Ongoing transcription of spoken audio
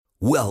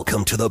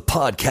Welcome to the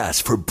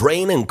podcast for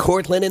Brain and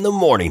Cortland in the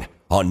morning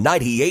on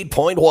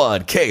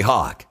 98.1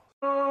 K-Hawk.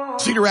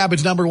 Cedar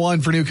Rapids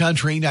 #1 for New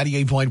Country,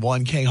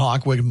 98.1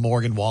 K-Hawk with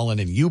Morgan Wallen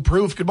and You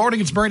Proof. Good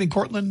morning, it's Brain and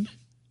Cortland.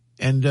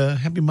 And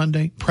happy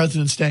Monday,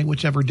 President's Day,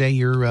 whichever day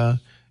you're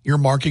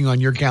marking on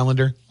your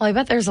calendar. Well, I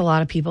bet there's a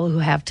lot of people who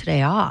have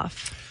today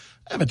off.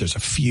 I bet there's a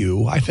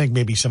few. I think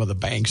maybe some of the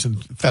banks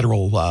and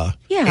federal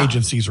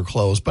agencies are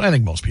closed, but I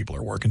think most people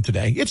are working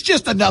today. It's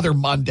just another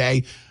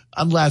Monday,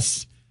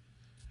 unless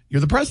you're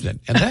the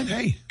president. And then,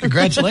 hey,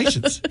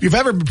 congratulations. If you've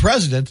ever been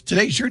president,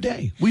 today's your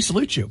day. We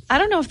salute you. I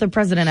don't know if the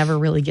president ever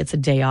really gets a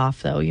day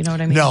off, though. You know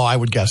what I mean? No, I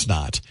would guess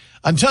not.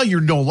 Until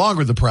you're no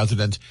longer the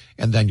president,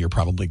 and then you're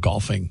probably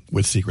golfing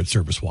with Secret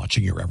Service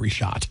watching your every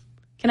shot.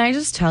 Can I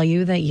just tell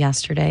you that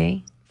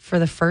yesterday, for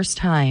the first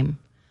time,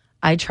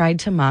 I tried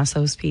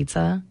Tommaso's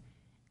Pizza,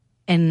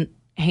 and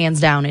hands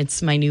down,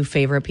 it's my new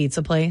favorite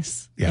pizza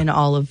place in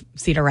all of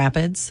Cedar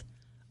Rapids.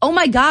 Oh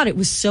my God, it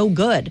was so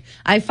good.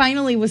 I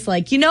finally was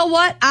like, you know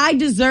what? I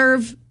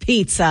deserve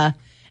pizza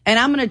and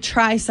I'm going to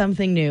try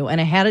something new.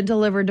 And I had it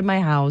delivered to my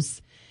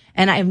house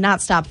and I have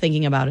not stopped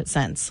thinking about it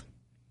since.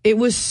 It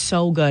was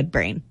so good,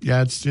 Brain.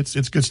 Yeah, it's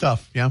good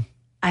stuff. Yeah.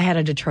 I had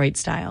a Detroit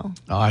style.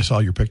 Oh, I saw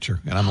your picture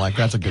and I'm like,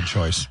 that's a good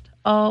choice.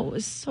 Oh, it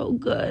was so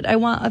good. I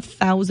want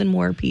 1,000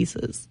 more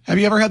pieces. Have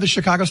you ever had the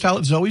Chicago style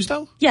at Zoe's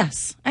though?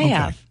 Yes, I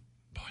have.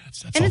 Boy,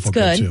 that's and it's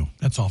good too.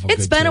 That's awful good.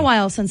 It's been a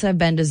while since I've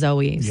been to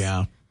Zoe's.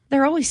 Yeah.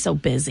 They're always so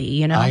busy,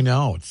 you know? I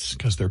know. It's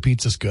because their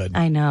pizza's good.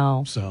 I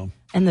know. So.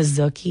 And the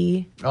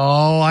Zucchi.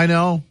 Oh, I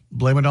know.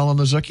 Blame it all on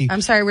the Zucchi.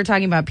 I'm sorry we're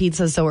talking about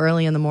pizza so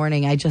early in the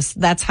morning.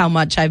 That's how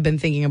much I've been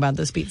thinking about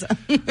this pizza.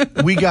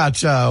 we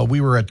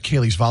were at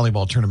Kaylee's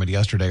volleyball tournament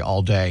yesterday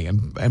all day.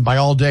 And by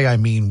all day, I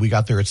mean we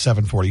got there at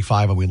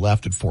 7:45 and we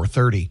left at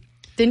 4:30.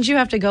 Didn't you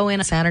have to go in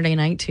a Saturday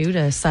night too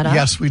to set up?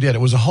 Yes, we did.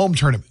 It was a home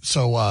tournament.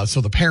 So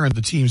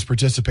the teams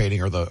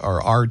participating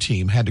or our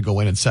team had to go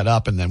in and set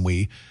up, and then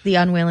the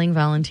unwilling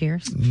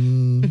volunteers.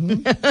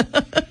 Mm-hmm.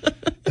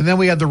 And then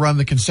we had to run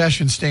the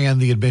concession stand,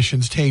 the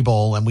admissions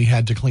table, and we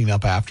had to clean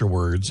up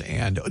afterwards.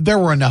 And there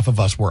were enough of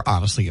us where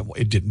honestly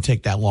it didn't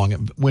take that long.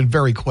 It went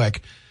very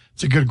quick.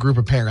 It's a good group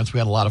of parents. We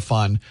had a lot of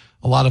fun.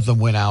 A lot of them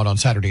went out on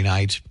Saturday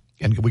night,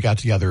 and we got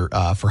together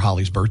for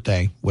Holly's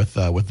birthday with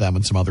them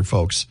and some other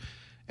folks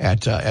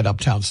at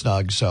Uptown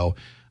Snug. So,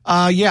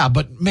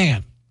 but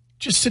man,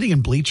 just sitting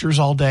in bleachers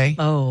all day.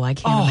 Oh, I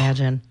can't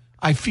imagine.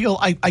 I feel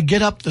I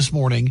get up this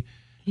morning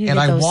and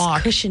I those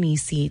walk. Cushiony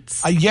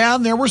seats.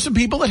 And there were some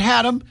people that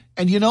had them,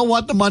 and you know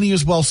what? The money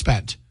is well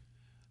spent.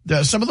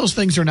 Some of those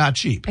things are not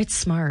cheap. It's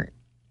smart.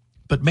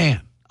 But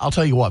man, I'll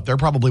tell you what, they're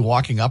probably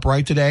walking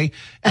upright today,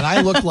 and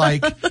I look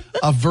like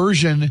a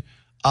version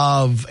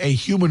of a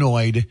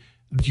humanoid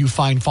you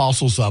find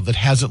fossils of that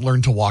hasn't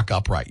learned to walk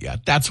upright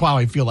yet. That's how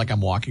I feel like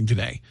I'm walking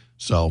today.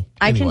 So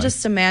I anyway. can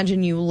just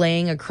imagine you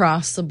laying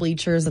across the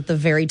bleachers at the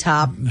very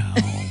top. No.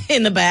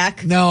 In the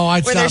back. No,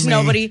 it's where not there's me.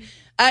 Nobody.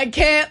 I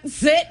can't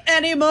sit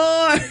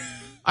anymore.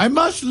 I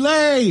must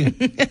lay.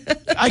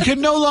 I can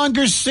no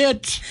longer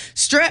sit.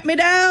 Strap me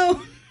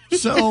down.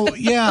 So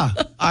yeah,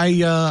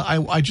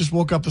 I just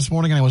woke up this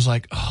morning and I was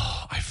like,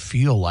 oh, I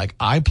feel like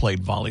I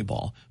played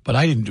volleyball, but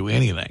I didn't do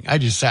anything. I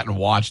just sat and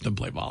watched them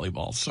play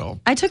volleyball. So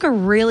I took a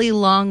really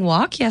long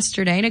walk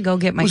yesterday to go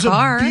get my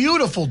car. It was a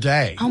beautiful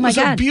day. Oh my God.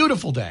 It was a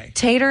beautiful day.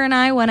 Tater and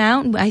I went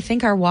out, and I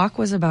think our walk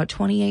was about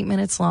 28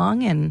 minutes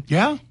long, and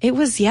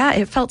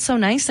it felt so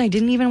nice. I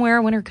didn't even wear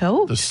a winter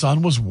coat. The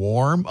sun was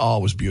warm. Oh,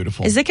 it was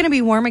beautiful. Is it going to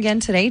be warm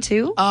again today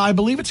too? I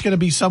believe it's going to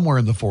be somewhere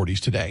in the 40s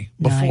today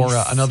before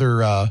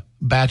another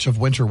batch of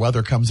winter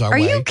weather comes our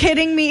way. Are you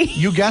kidding me?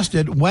 You guessed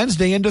it,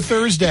 Wednesday into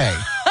Thursday.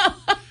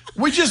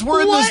 We're in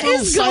this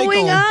little cycle. What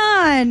is going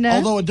on?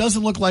 Although it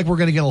doesn't look like we're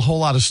going to get a whole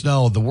lot of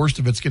snow. The worst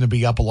of it's going to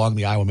be up along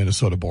the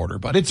Iowa-Minnesota border.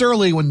 But it's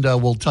early, and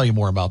we'll tell you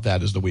more about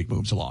that as the week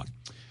moves along.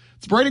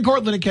 It's Brain and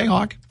Cortland at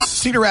K-Hawk.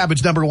 Cedar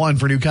Rapids #1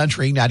 for New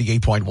Country,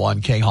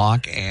 98.1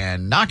 K-Hawk.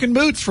 And Knockin'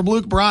 Boots from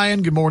Luke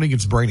Bryan. Good morning,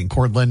 it's Brain and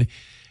Cortland.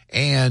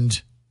 And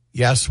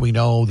yes, we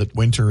know that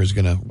winter is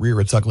going to rear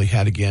its ugly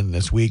head again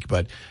this week.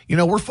 But,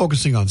 we're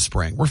focusing on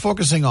spring. We're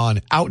focusing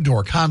on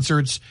outdoor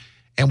concerts.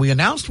 And we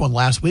announced one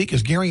last week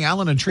as Gary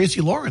Allan and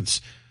Tracy Lawrence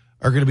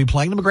are going to be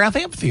playing the McGrath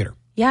Amphitheater.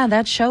 Yeah,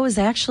 that show is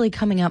actually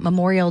coming up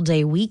Memorial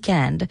Day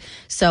weekend.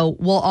 So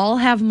we'll all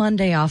have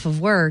Monday off of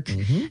work.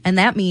 Mm-hmm. And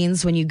that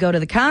means when you go to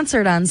the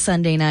concert on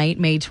Sunday night,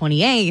 May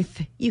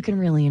 28th, you can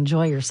really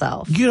enjoy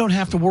yourself. You don't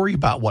have to worry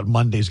about what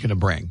Monday's going to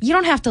bring. You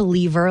don't have to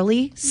leave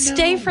early.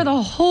 Stay for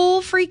the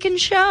whole freaking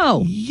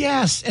show.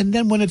 Yes. And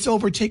then when it's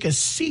over, take a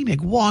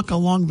scenic walk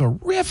along the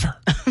river.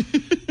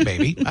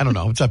 Maybe. I don't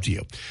know. It's up to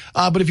you.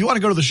 But if you want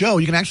to go to the show,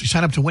 you can actually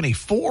sign up to win a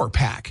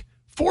four-pack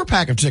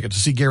of tickets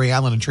to see Gary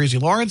Allan and Tracy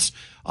Lawrence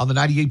on the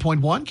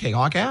 98.1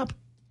 K-Hawk app.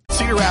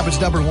 Cedar Rapids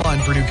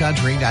 #1 for New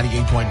Country,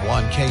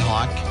 98.1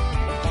 K-Hawk.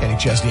 Kenny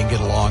Chesney and Get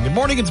Along. Good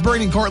morning, it's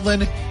Brain and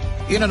Cortland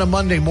in on a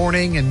Monday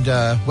morning. And,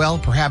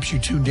 perhaps you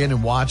tuned in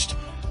and watched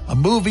a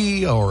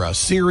movie or a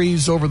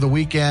series over the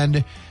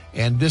weekend.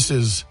 And this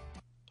is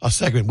a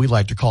segment we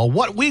like to call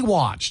What We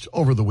Watched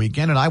Over the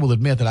Weekend. And I will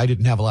admit that I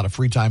didn't have a lot of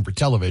free time for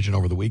television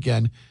over the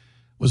weekend.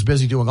 Was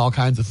busy doing all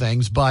kinds of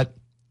things, but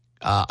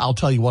I'll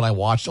tell you what I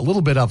watched a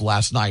little bit of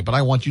last night. But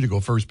I want you to go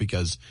first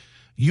because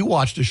you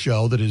watched a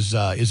show that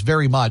is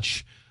very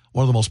much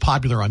one of the most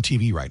popular on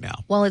TV right now.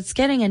 Well, it's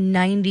getting a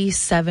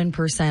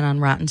 97% on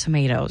Rotten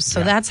Tomatoes.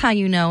 So that's how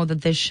you know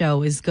that this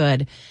show is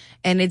good.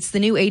 And it's the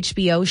new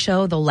HBO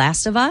show, The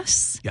Last of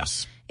Us.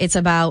 Yes. It's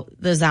about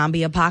the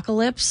zombie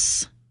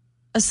apocalypse,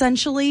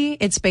 essentially.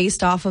 It's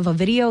based off of a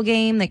video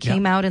game that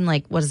came out in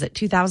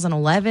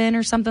 2011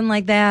 or something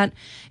like that.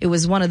 It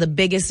was one of the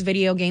biggest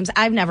video games.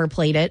 I've never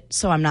played it,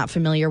 so I'm not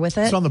familiar with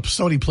it. It's on the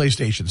Sony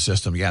PlayStation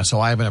system, so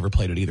I haven't ever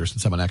played it either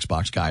since I'm an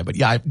Xbox guy.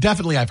 But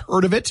I've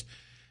heard of it.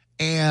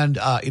 And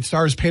it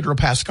stars Pedro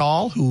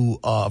Pascal, who,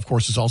 of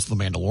course, is also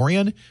The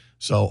Mandalorian.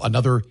 So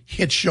another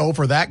hit show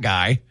for that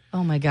guy.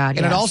 Oh, my God,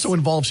 And it also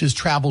involves his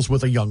travels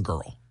with a young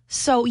girl.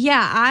 So,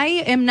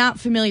 I am not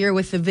familiar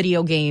with the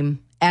video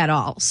game at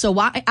all. So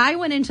I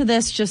went into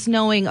this just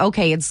knowing,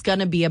 okay, it's going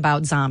to be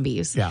about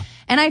zombies. Yeah.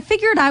 And I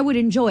figured I would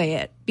enjoy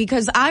it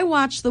because I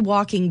watched The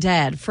Walking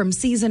Dead from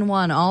season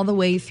 1 all the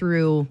way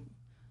through...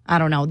 I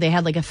don't know. They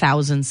had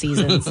 1,000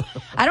 seasons.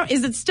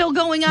 Is it still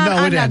going on? No,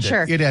 I'm not ended.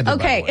 sure. It ended.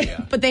 Okay. By the way,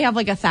 yeah. But they have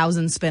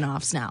 1,000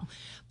 spinoffs now.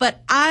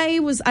 But I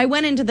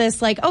went into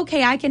this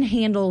okay, I can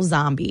handle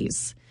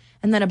zombies.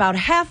 And then about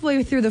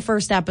halfway through the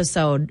first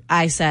episode,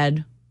 I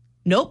said,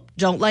 nope,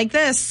 don't like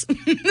this.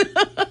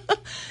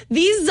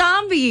 These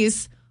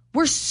zombies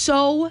were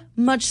so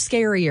much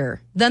scarier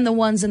than the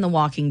ones in The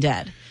Walking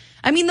Dead.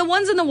 I mean, the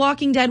ones in The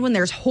Walking Dead, when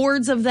there's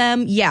hordes of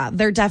them,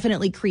 they're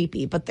definitely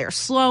creepy, but they're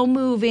slow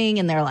moving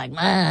and they're like,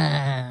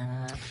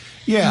 ah.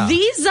 Yeah.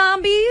 These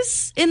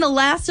zombies in The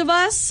Last of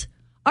Us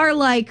are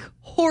like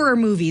horror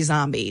movie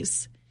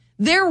zombies.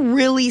 They're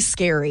really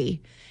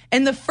scary.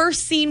 And the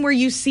first scene where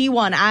you see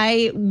one,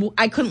 I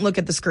couldn't look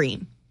at the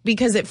screen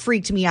because it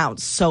freaked me out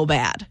so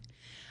bad.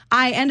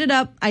 I ended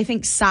up, I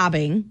think,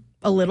 sobbing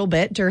a little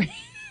bit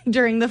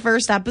during the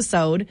first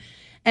episode.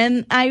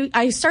 And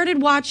I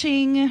started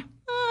watching...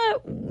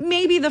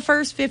 maybe the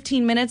first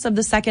 15 minutes of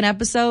the second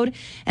episode,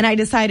 and I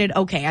decided,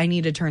 okay, I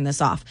need to turn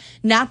this off.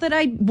 Not that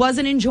I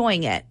wasn't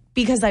enjoying it,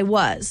 because I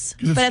was.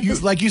 But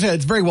like you said,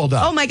 it's very well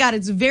done. Oh my God,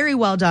 it's very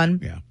well done.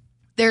 Yeah.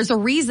 There's a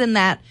reason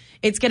that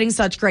it's getting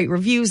such great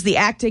reviews. The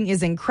acting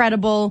is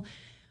incredible.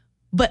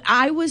 But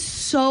I was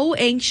so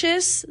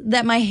anxious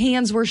that my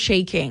hands were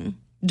shaking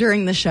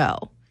during the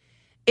show.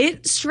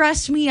 It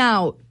stressed me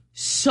out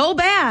so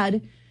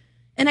bad.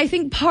 And I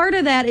think part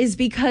of that is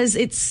because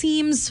it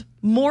seems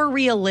more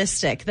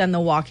realistic than The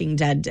Walking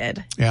Dead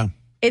did. Yeah.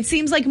 It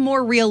seems like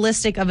more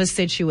realistic of a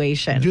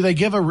situation. Do they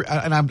give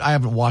and I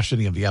haven't watched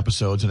any of the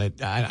episodes,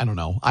 and I don't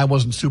know. I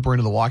wasn't super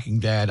into The Walking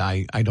Dead.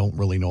 I don't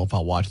really know if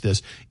I'll watch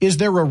this. Is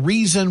there a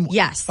reason?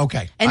 Yes.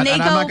 Okay. And I'm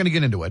not going to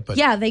get into it. But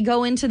yeah, they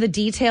go into the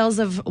details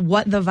of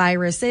what the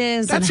virus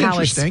is and how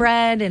it's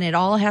spread, and it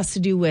all has to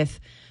do with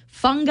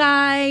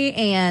fungi,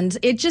 and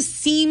it just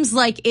seems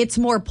like it's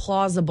more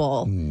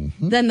plausible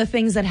than the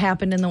things that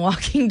happened in The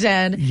Walking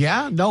Dead.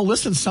 Yeah. No,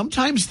 listen,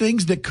 sometimes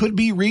things that could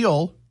be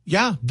real,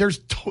 there's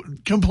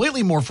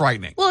completely more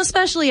frightening. Well,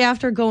 especially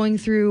after going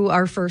through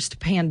our first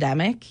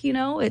pandemic,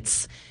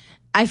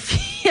 I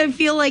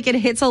feel like it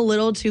hits a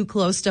little too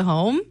close to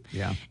home.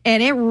 Yeah.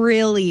 And it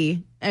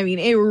really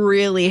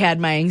had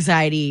my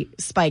anxiety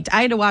spiked.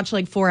 I had to watch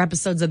 4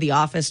 episodes of The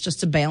Office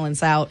just to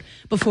balance out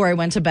before I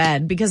went to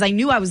bed because I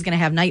knew I was going to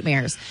have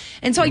nightmares.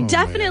 And so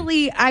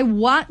I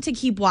want to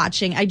keep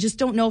watching. I just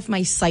don't know if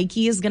my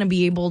psyche is going to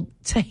be able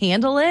to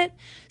handle it.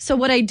 So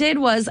what I did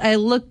was I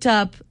looked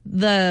up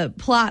the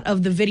plot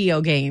of the video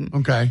game.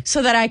 Okay.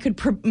 So that I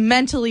could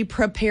mentally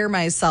prepare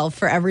myself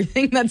for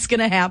everything that's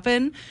going to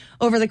happen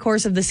over the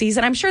course of the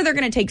season. I'm sure they're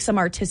going to take some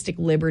artistic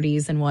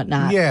liberties and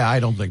whatnot. Yeah, I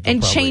don't think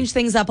and change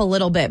things up a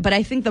little bit. But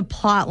I think the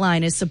plot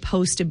line is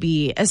supposed to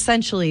be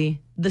essentially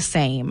the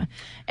same.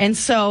 And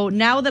so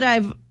now that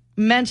I've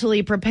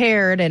mentally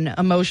prepared and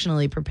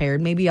emotionally prepared,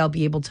 maybe I'll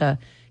be able to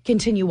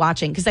continue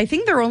watching because I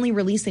think they're only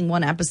releasing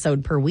 1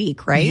 episode per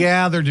week, right?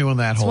 Yeah, they're doing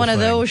that whole thing. It's one of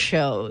those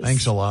shows.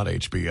 Thanks a lot,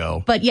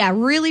 HBO. But yeah,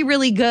 really,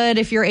 really good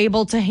if you're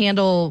able to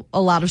handle a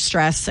lot of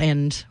stress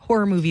and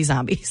horror movie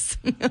zombies.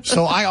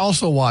 So I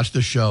also watched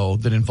a show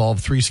that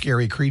involved 3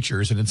 scary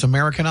creatures, and it's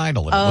American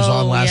Idol. And it was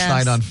on last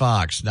night on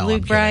Fox. No,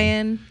 Luke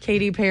Bryan,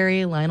 Katy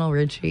Perry, Lionel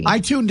Richie. I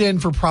tuned in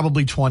for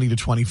probably 20 to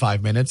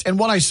 25 minutes, and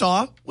what I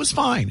saw was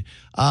fine,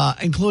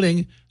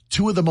 including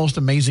 2 of the most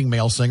amazing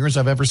male singers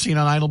I've ever seen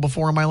on Idol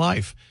before in my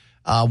life.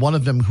 One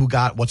of them who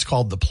got what's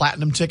called the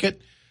platinum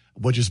ticket,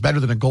 which is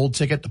better than a gold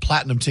ticket. The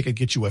platinum ticket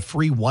gets you a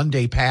free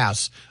 1-day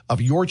pass of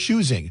your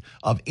choosing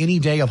of any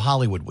day of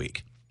Hollywood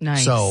Week.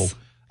 Nice. So,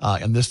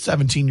 and this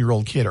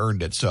 17-year-old kid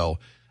earned it. So,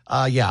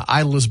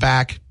 Idol is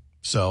back.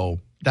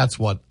 So that's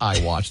what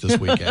I watched this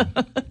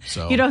weekend.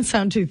 So you don't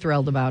sound too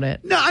thrilled about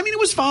it. No, I mean, it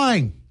was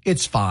fine.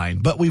 It's fine,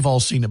 but we've all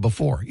seen it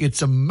before.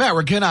 It's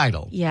American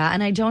Idol. Yeah,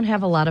 and I don't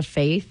have a lot of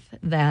faith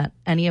that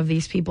any of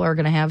these people are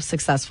going to have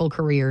successful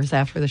careers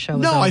after the show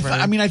is over.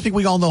 I think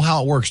we all know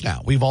how it works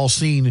now. We've all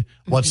seen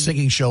what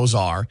singing shows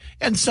are,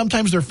 and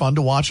sometimes they're fun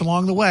to watch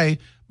along the way,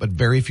 but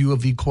very few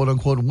of the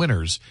quote-unquote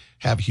winners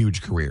have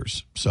huge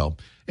careers. So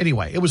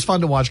anyway, it was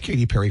fun to watch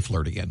Katy Perry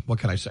flirt again. What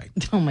can I say?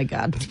 Oh, my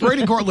God. It's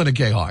Brady Cortland and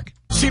K-Hawk.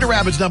 Cedar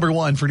Rapids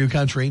 #1 for New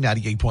Country,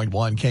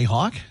 98.1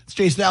 K-Hawk. It's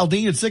Jason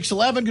Aldean at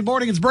 6:11. Good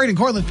morning. It's Brady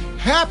Cortland.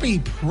 Happy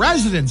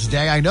President's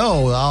Day. I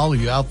know all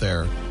of you out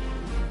there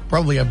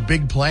probably have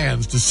big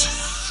plans to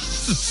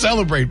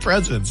celebrate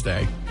President's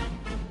Day.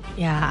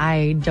 Yeah,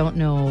 I don't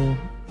know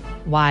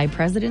why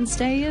President's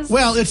Day is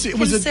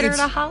considered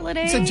a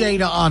holiday. It's a day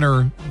to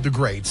honor the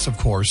greats, of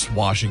course,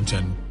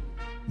 Washington,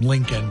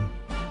 Lincoln,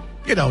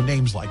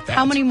 names like that.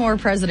 How many more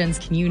presidents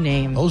can you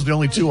name? Those are the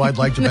only two I'd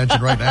like to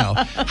mention right now.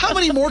 How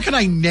many more can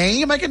I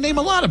name? I can name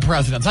a lot of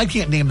presidents. I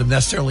can't name them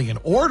necessarily in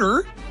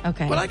order.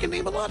 Okay. But I can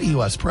name a lot of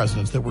U.S.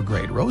 presidents that were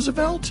great.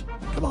 Roosevelt?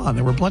 Come on,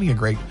 there were plenty of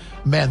great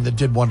men that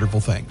did wonderful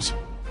things.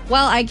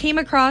 Well, I came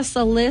across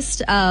a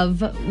list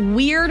of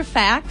weird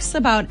facts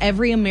about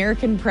every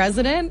American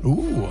president.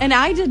 Ooh. And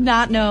I did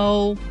not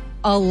know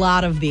a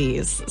lot of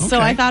these. Okay.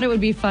 So I thought it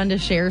would be fun to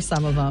share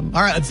some of them.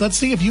 All right, let's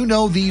see if you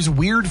know these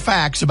weird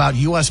facts about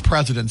U.S.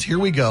 presidents. Here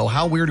we go.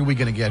 How weird are we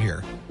going to get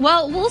here?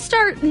 Well, we'll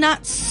start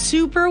not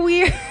super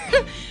weird,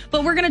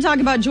 but we're going to talk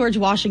about George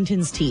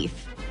Washington's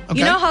teeth. Okay.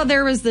 You know how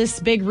there was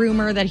this big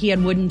rumor that he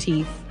had wooden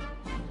teeth?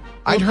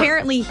 Well,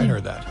 apparently I'd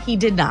heard that. He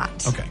did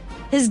not. Okay.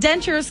 His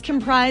dentures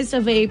comprised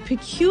of a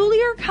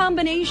peculiar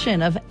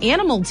combination of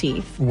animal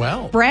teeth,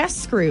 brass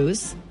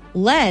screws,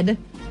 lead,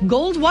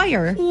 gold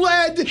wire,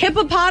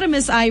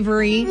 hippopotamus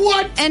ivory,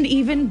 and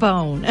even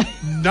bone.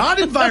 Not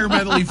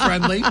environmentally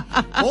friendly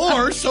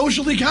or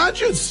socially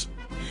conscious.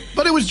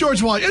 But it was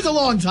George Washington. It's a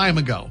long time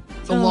ago.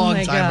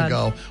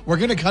 Ago. We're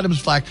going to cut him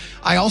slack.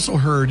 I also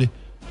heard, and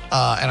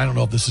I don't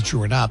know if this is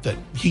true or not, that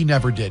he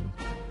never did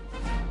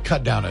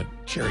cut down a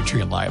cherry tree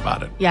and lie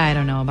about it. Yeah, I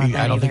don't know about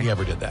that I don't think he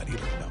ever did that either.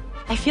 No.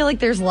 I feel like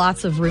there's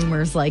lots of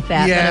rumors like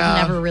that that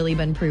have never really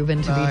been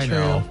proven to be true.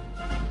 Know.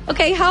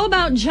 Okay, how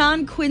about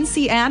John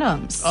Quincy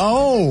Adams?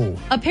 Oh.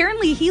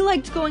 Apparently, he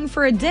liked going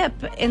for a dip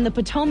in the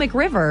Potomac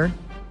River,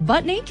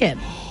 butt naked.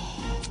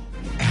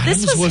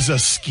 Adams was a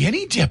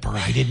skinny dipper.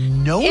 I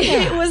didn't know that.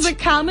 It was a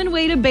common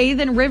way to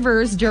bathe in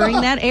rivers during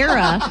that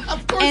era.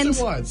 Of course and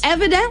it was.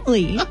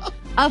 Evidently,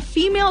 a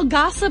female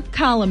gossip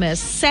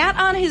columnist sat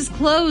on his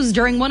clothes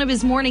during one of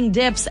his morning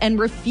dips and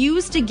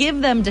refused to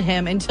give them to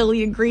him until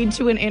he agreed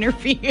to an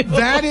interview.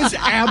 That is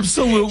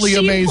absolutely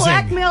amazing. She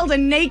blackmailed a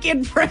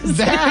naked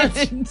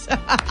president.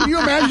 Can you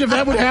imagine if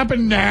that would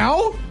happen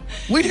now?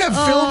 We'd have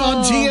film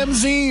on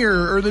TMZ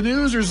or the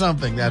news or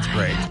something. That's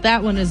great.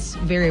 That one is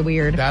very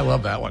weird. I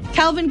love that one.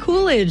 Calvin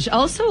Coolidge,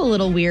 also a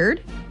little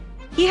weird.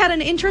 He had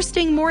an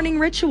interesting morning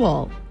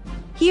ritual.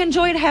 He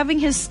enjoyed having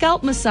his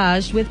scalp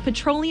massaged with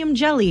petroleum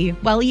jelly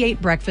while he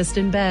ate breakfast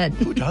in bed.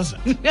 Who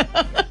doesn't?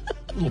 A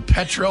little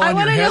Petro on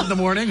your head in the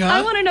morning, huh?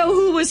 I want to know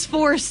who was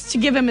forced to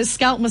give him his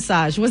scalp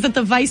massage. Was it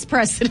the vice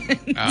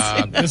president?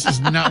 This is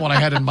not what I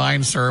had in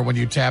mind, sir, when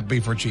you tapped me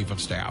for chief of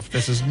staff.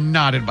 This is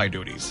not in my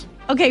duties.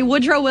 Okay,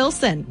 Woodrow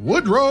Wilson.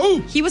 Woodrow?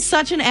 He was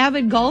such an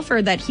avid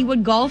golfer that he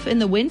would golf in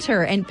the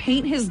winter and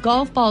paint his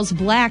golf balls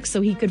black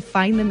so he could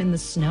find them in the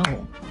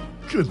snow.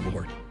 Good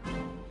Lord.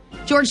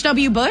 George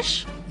W.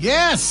 Bush?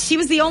 Yes. He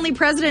was the only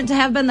president to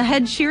have been the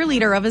head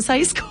cheerleader of his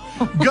high school.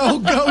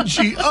 Go,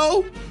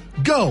 G-O.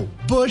 Go,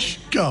 Bush,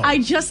 go. I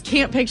just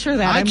can't picture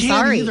that. I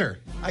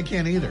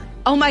can't either.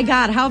 Oh, my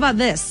God. How about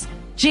this?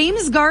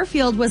 James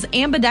Garfield was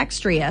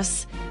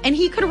ambidextrous, and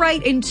he could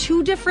write in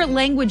 2 different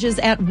languages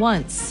at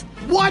once.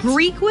 What?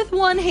 Greek with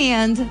one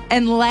hand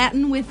and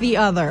Latin with the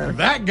other.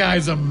 That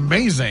guy's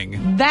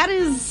amazing. That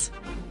is...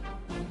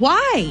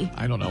 Why?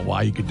 I don't know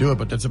why you could do it,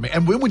 but that's amazing.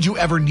 And when would you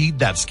ever need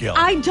that skill?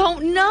 I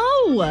don't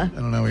know. I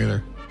don't know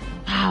either.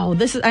 Wow,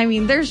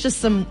 there's just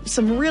some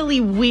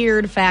really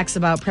weird facts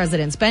about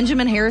presidents.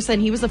 Benjamin Harrison,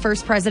 he was the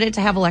first president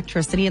to have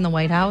electricity in the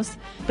White House,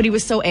 but he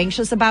was so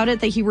anxious about it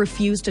that he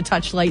refused to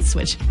touch light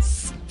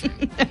switches.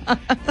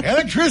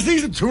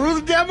 Electricity's a tool of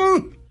the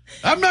devil.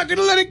 I'm not going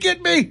to let it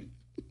get me.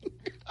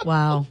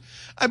 Wow.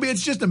 I mean,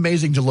 it's just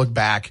amazing to look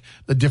back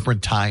the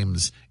different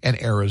times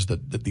and eras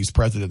that these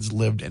presidents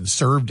lived and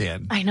served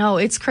in. I know.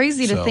 It's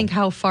crazy to think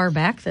how far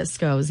back this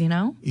goes, you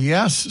know?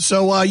 Yes.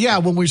 So,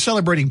 when we're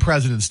celebrating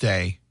President's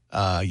Day,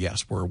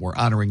 yes, we're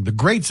honoring the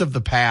greats of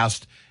the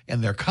past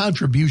and their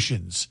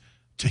contributions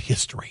to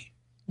history.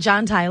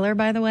 John Tyler,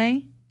 by the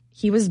way,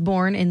 he was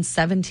born in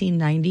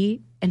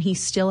 1790, and he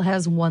still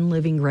has 1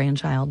 living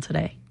grandchild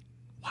today.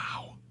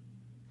 Wow.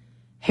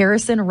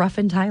 Harrison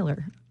Ruffin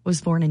Tyler was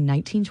born in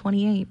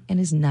 1928 and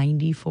is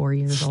 94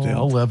 years old.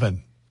 Still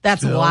living.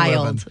 That's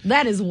wild.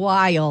 That is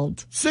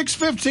wild.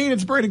 6:15,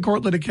 it's Brady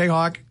Cortland at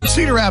K-Hawk.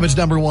 Cedar Rapids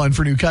 #1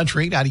 for New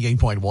Country,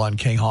 98.1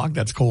 K-Hawk.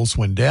 That's Cole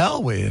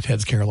Swindell with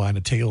Heads Carolina,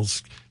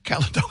 Tails.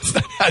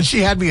 She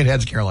had me at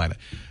Heads Carolina.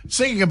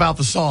 Singing about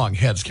the song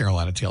Heads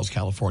Carolina, Tails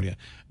California.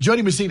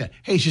 Jody Messina.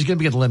 Hey, she's going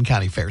to be at the Lynn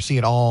County Fair. See,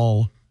 it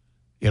all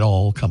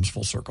comes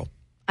full circle.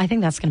 I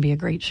think that's going to be a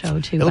great show,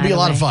 too. It'll be a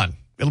lot of fun.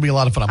 It'll be a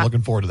lot of fun. I'm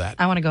looking forward to that.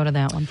 I want to go to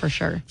that one for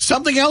sure.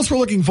 Something else we're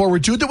looking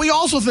forward to that we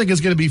also think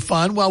is going to be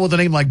fun. Well, with a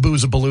name like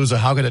Boozapalooza,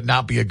 how could it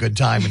not be a good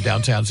time in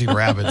downtown Cedar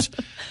Rapids?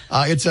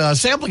 It's a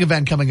sampling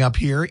event coming up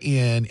here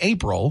in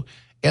April.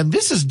 And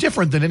this is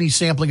different than any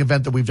sampling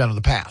event that we've done in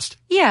the past.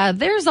 Yeah,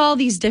 there's all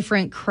these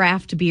different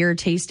craft beer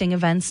tasting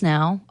events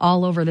now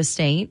all over the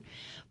state.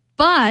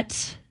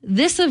 But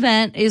this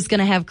event is going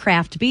to have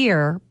craft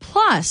beer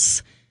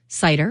plus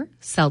cider,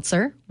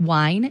 seltzer,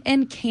 wine,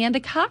 and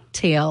canned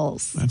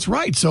cocktails. That's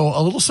right. So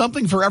a little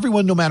something for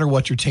everyone, no matter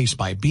what your taste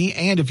might be.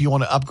 And if you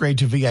want to upgrade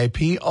to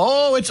VIP,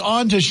 it's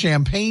on to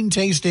champagne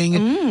tasting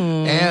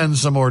and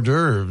some hors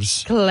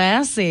d'oeuvres.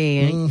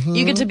 Classy. Mm-hmm.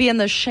 You get to be in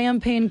the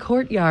champagne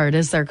courtyard,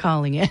 as they're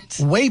calling it.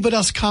 Wave at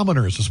us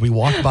commoners as we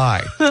walk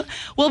by.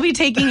 We'll be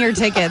taking your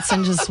tickets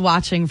and just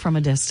watching from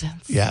a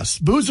distance. Yes.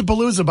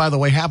 Boozapalooza, by the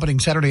way, happening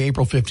Saturday,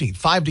 April 15th,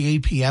 5 to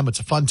 8 p.m. It's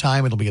a fun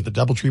time. It'll be at the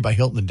DoubleTree by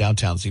Hilton in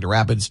downtown Cedar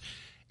Rapids.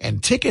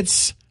 And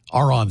tickets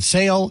are on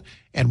sale.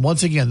 And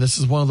once again, this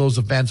is one of those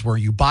events where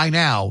you buy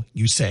now,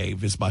 you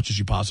save as much as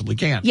you possibly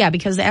can. Yeah,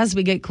 because as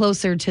we get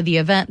closer to the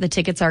event, the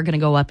tickets are going to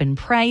go up in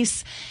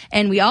price.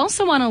 And we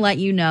also want to let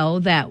you know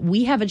that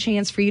we have a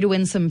chance for you to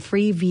win some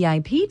free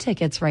VIP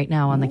tickets right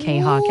now on the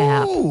K-Hawk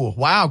app. Oh,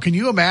 wow. Can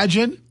you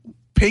imagine?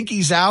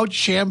 Pinkies out,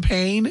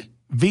 champagne,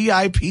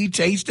 VIP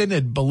tasting,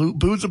 and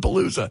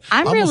Boozapalooza.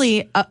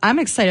 I'm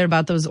excited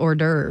about those hors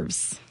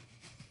d'oeuvres.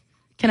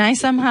 Can I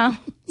somehow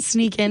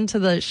sneak into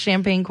the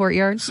champagne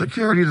courtyard?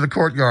 Security to the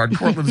courtyard.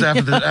 Cortland's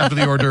after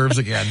the hors d'oeuvres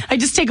again. I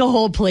just take a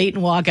whole plate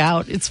and walk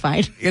out. It's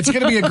fine. It's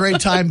going to be a great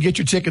time. Get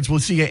your tickets. We'll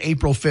see you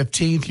April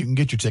 15th. You can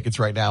get your tickets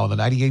right now on the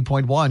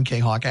 98.1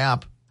 K-Hawk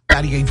app.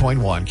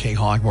 98.1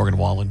 K-Hawk, Morgan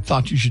Wallen.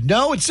 Thought you should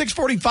know. It's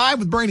 6:45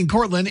 with Brain and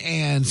Cortland,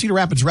 and Cedar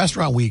Rapids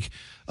Restaurant Week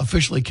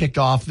officially kicked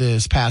off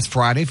this past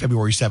Friday,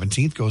 February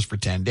 17th, goes for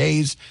 10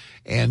 days.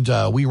 And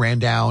we ran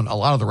down a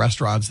lot of the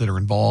restaurants that are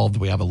involved.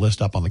 We have a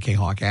list up on the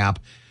K-Hawk app.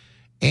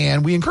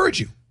 And we encourage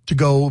you to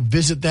go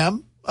visit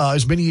them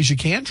as many as you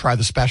can. Try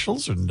the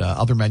specials and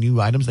other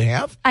menu items they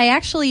have. I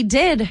actually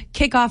did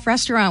kick off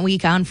Restaurant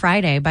Week on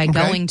Friday by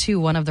going to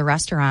one of the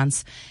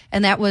restaurants.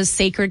 And that was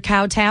Sacred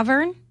Cow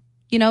Tavern.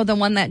 You know, the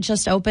one that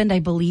just opened,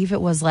 I believe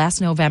it was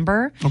last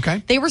November.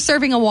 Okay. They were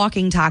serving a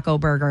walking taco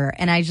burger,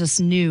 and I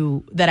just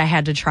knew that I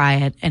had to try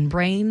it. And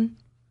Brain,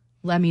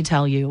 let me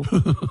tell you,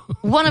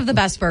 one of the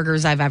best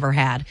burgers I've ever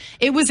had.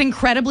 It was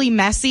incredibly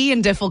messy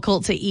and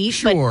difficult to eat,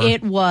 but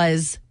it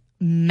was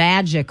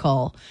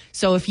magical.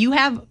 So if you're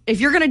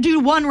going to do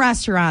one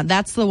restaurant,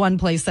 that's the one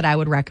place that I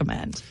would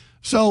recommend.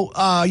 So,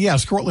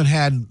 yes, Cortland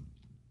had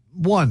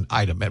one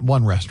item at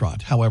one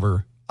restaurant.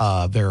 However,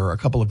 there are a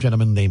couple of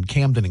gentlemen named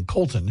Camden and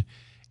Colton,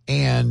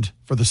 and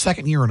for the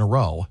second year in a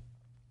row,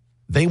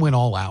 they went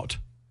all out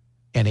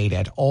and ate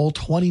at all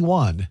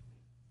 21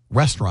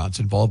 restaurants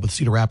involved with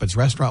Cedar Rapids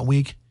Restaurant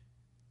Week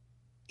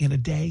in a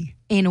day.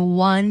 In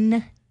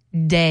one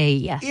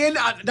day.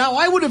 Now,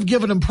 I would have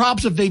given them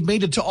props if they've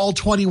made it to all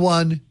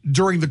 21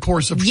 during the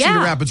course of Cedar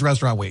Rapids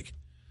Restaurant Week.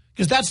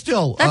 Because that's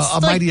still a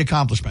mighty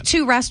accomplishment.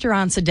 2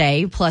 restaurants a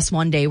day plus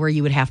one day where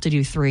you would have to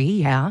do 3,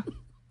 yeah.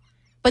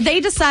 But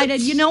they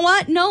decided, you know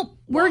what? Nope,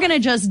 we're going to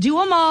just do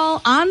them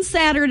all on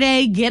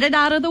Saturday, get it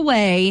out of the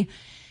way.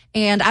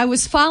 And I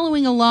was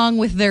following along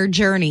with their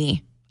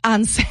journey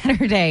on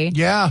Saturday.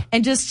 Yeah.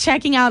 And just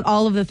checking out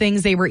all of the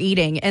things they were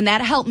eating. And that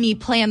helped me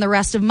plan the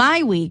rest of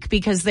my week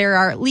because there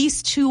are at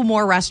least 2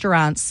 more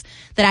restaurants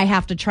that I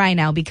have to try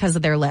now because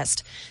of their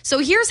list. So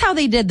here's how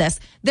they did this.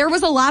 There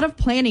was a lot of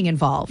planning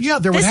involved. Yeah,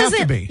 there would have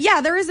to be.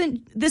 Yeah,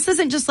 this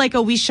isn't just like,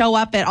 we show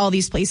up at all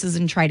these places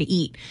and try to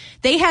eat.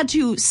 They had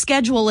to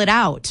schedule it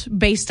out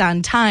based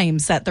on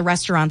times that the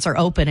restaurants are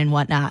open and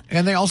whatnot.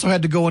 And they also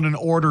had to go in an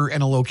order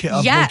and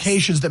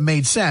locations that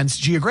made sense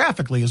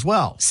geographically as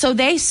well. So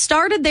they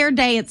started their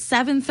day at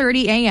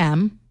 7:30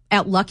 a.m.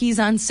 at Lucky's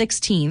on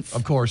 16th.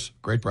 Of course.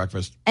 Great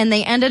breakfast. And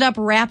they ended up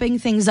wrapping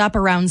things up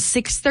around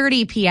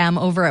 6:30 p.m.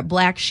 over at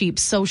Black Sheep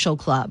Social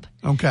Club.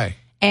 Okay.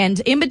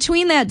 And in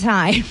between that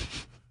time,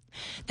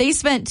 they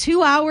spent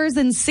 2 hours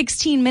and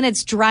 16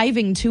 minutes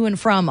driving to and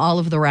from all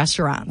of the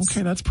restaurants.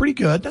 Okay, that's pretty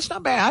good. That's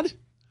not bad.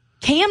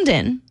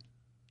 Camden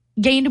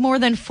gained more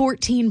than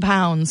 14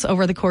 pounds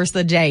over the course of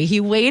the day. He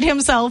weighed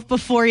himself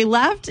before he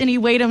left, and he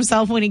weighed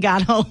himself when he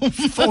got home.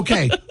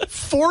 Okay,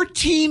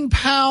 14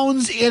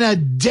 pounds in a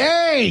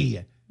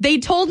day. They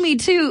told me,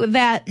 too,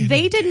 that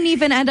they didn't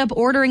even end up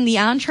ordering the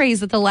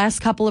entrees at the last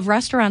couple of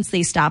restaurants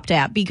they stopped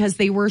at because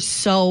they were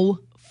so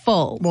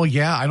full. Well,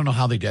 yeah, I don't know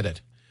how they did it.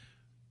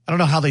 I don't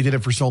know how they did it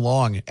for so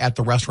long at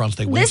the restaurants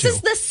they went to. This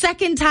is the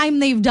second time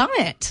they've done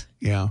it.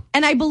 Yeah.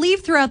 And I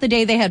believe throughout the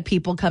day they had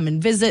people come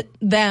and visit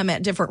them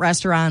at different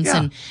restaurants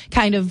and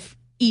kind of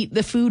eat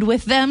the food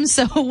with them.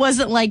 So it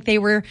wasn't like they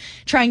were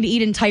trying to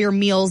eat entire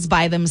meals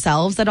by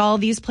themselves at all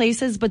these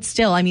places. But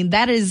still, I mean,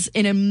 that is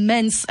an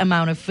immense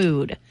amount of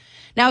food.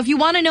 Now, if you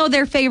want to know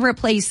their favorite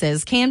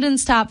places,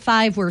 Camden's top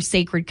 5 were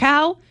Sacred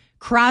Cow,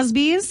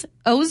 Crosby's,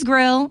 O's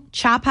Grill,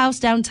 Chop House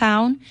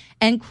Downtown,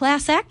 and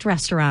Class Act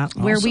Restaurant,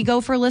 where we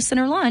go for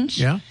listener lunch.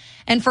 Yeah.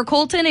 And for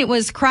Colton, it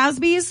was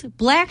Crosby's,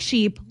 Black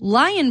Sheep,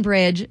 Lion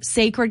Bridge,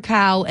 Sacred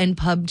Cow, and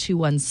Pub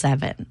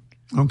 217.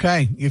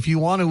 Okay. If you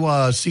want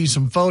to see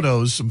some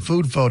photos, some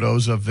food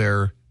photos of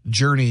their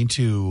journey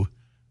to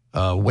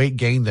weight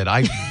gain that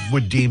I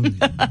would deem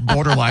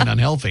borderline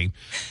unhealthy,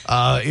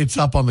 it's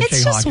up on the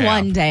K-Hawk app. It's just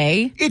one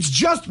day. It's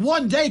just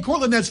one day,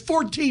 Cortland. That's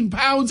 14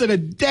 pounds in a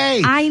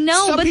day. I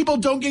know, Some but people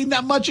don't gain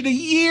that much in a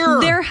year.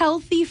 They're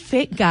healthy,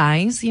 fit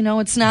guys. You know,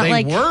 it's not They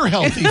like... were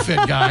healthy,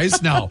 fit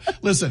guys. No,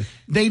 listen,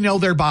 they know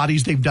their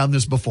bodies. They've done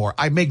this before.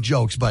 I make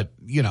jokes, but,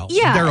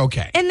 they're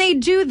okay. And they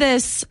do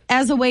this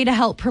as a way to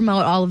help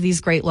promote all of these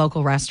great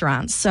local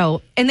restaurants.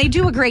 So, and they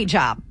do a great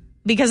job.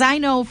 Because I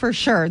know for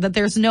sure that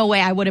there's no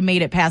way I would have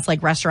made it past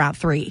like restaurant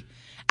 3.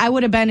 I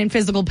would have been in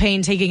physical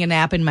pain taking a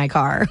nap in my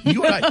car.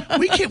 You and I,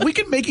 we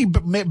can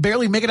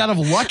barely make it out of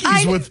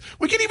Lucky's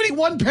we can't even eat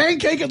one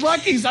pancake at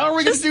Lucky's. How are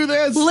we going to do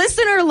this?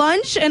 Listener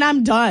lunch and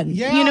I'm done.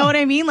 Yeah. You know what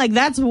I mean? Like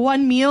that's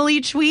one meal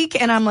each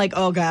week and I'm like,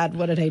 oh God,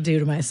 what did I do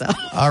to myself?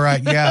 All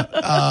right.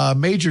 Yeah.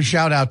 Major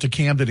shout out to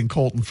Camden and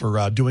Colton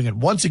for doing it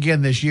once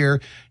again this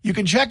year. You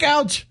can check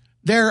out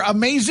their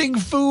amazing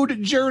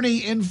food journey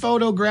in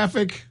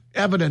photographic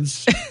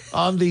evidence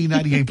on the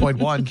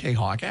 98.1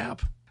 K-Hawk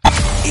app.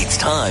 It's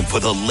time for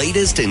the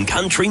latest in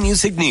country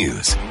music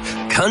news.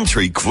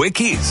 Country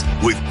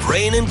Quickies with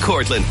Brain and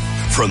Cortland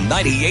from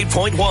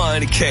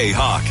 98.1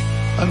 K-Hawk.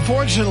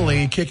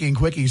 Unfortunately, kicking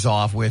Quickies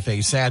off with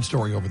a sad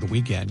story over the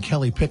weekend.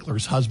 Kelly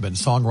Pickler's husband,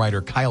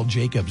 songwriter Kyle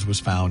Jacobs,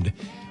 was found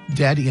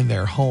dead in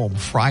their home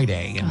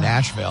Friday in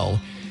Nashville.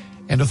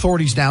 And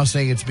authorities now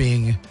say it's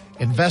being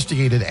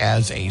investigated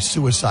as a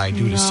suicide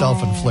due to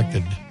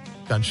self-inflicted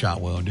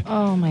gunshot wound.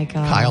 Oh, my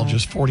God. Kyle,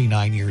 just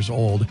 49 years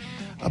old.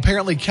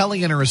 Apparently,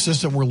 Kelly and her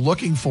assistant were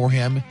looking for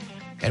him,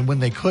 and when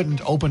they couldn't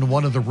open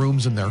one of the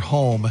rooms in their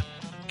home,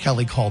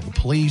 Kelly called the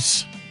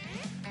police.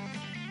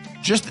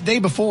 Just the day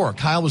before,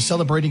 Kyle was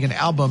celebrating an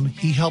album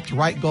he helped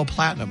write go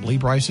platinum. Lee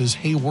Brice's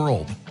Hey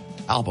World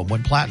album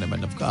went platinum,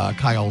 and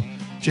Kyle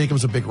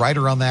Jacobs, a big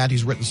writer on that.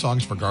 He's written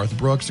songs for Garth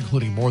Brooks,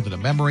 including More Than a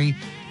Memory.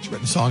 He's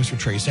written songs for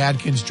Trace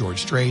Adkins,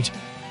 George Strait.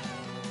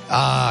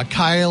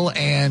 Kyle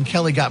and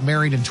Kelly got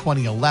married in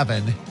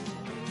 2011.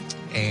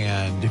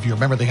 And if you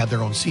remember, they had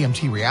their own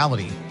CMT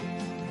reality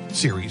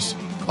series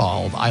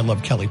called I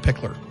Love Kelly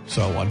Pickler.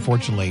 So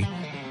unfortunately,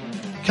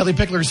 Kelly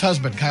Pickler's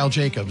husband, Kyle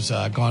Jacobs,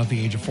 gone at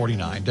the age of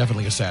 49.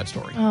 Definitely a sad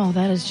story. Oh,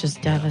 that is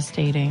just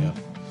devastating. Yeah.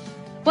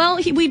 Well,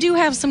 we do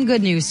have some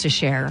good news to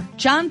share.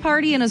 John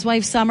Party and his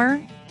wife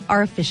Summer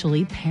are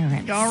officially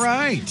parents. All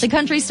right. The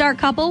country star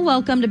couple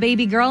welcomed a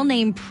baby girl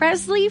named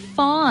Presley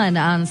Fawn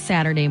on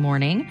Saturday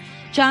morning.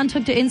 John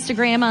took to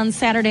Instagram on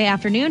Saturday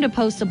afternoon to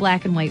post a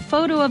black and white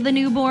photo of the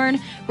newborn,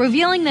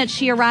 revealing that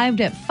she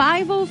arrived at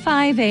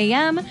 5:05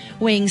 a.m.,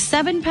 weighing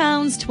 7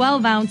 pounds,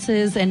 12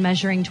 ounces, and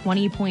measuring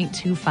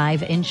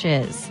 20.25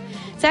 inches.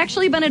 It's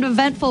actually been an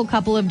eventful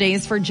couple of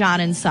days for John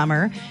and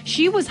Summer.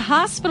 She was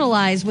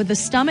hospitalized with a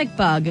stomach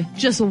bug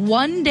just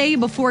one day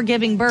before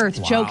giving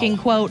birth, joking,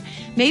 quote,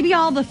 maybe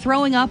all the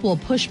throwing up will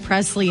push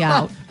Presley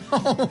out.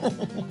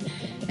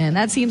 And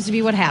that seems to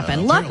be what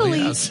happened. Luckily,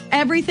 yes,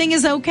 everything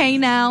is okay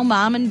now.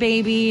 Mom and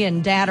baby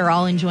and dad are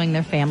all enjoying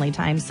their family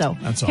time. So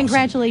that's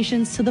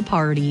congratulations awesome. To the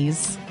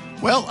parties.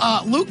 Well,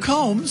 Luke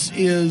Combs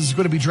is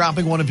going to be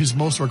dropping one of his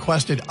most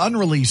requested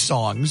unreleased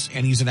songs,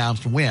 and he's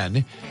announced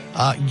when.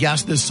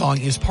 Yes, this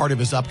song is part of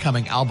his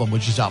upcoming album,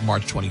 which is out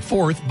March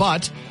 24th.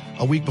 But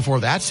a week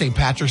before that, St.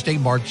 Patrick's Day,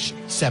 March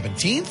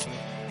 17th,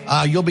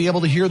 you'll be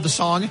able to hear the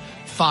song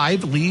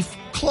 5-Leaf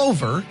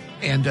Clover.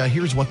 And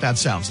here's what that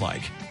sounds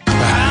like.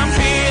 I'm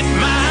hitting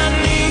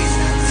my knees,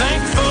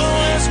 thankful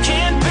as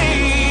can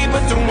be,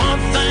 but the one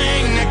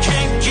thing I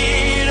can't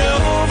get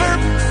over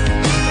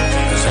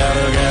is how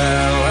a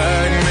guy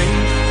like me,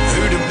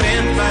 who'd have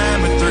been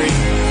fine with 3,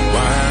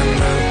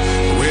 wind up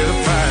with a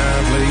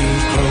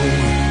 5-leaf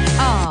clover.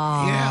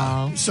 Aww.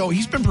 Yeah. So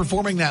he's been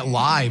performing that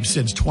live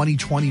since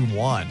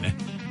 2021.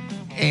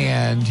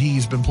 And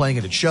he's been playing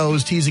it at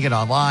shows, teasing it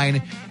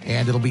online,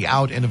 and it'll be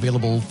out and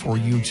available for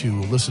you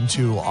to listen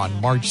to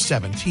on March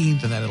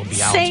 17th, and then it'll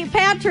be out. St.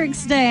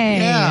 Patrick's Day.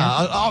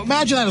 Yeah.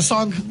 Imagine that, a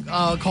song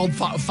called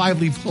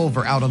 5-Leaf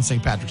Clover out on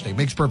St. Patrick's Day.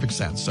 Makes perfect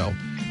sense. So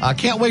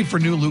can't wait for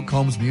new Luke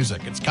Combs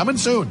music. It's coming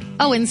soon.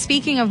 Oh, and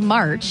speaking of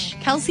March,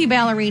 Kelsea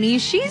Ballerini,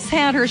 she's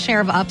had her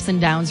share of ups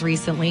and downs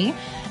recently.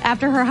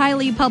 After her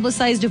highly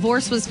publicized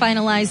divorce was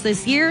finalized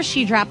this year,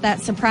 she dropped that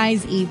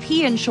surprise EP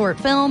and short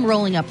film,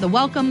 Rolling Up the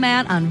Welcome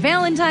Mat, on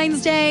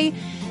Valentine's Day.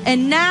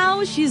 And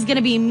now she's going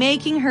to be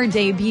making her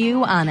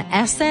debut on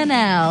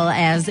SNL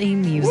as a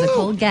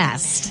musical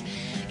guest.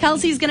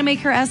 Kelsea's going to make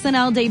her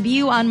SNL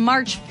debut on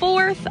March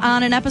 4th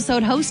on an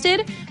episode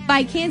hosted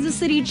by Kansas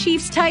City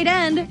Chiefs tight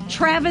end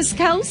Travis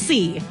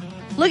Kelce.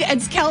 Look,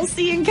 it's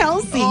Kelsey and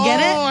Kelsey. Get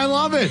it? Oh, I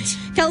love it.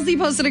 Kelsey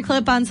posted a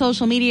clip on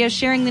social media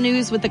sharing the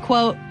news with the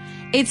quote,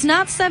 "It's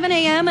not 7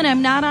 a.m. and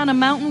I'm not on a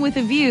mountain with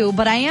a view,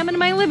 but I am in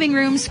my living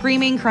room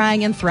screaming,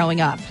 crying, and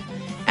throwing up."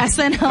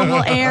 SNL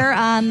will air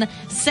on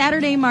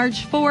Saturday,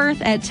 March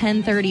 4th at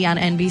 10:30 on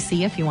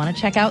NBC if you want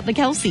to check out the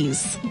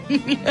Kelseys.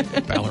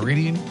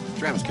 Ballerini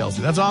Travis Kelce.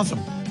 That's awesome.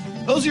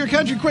 Those are your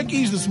country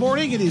quickies this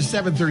morning. It is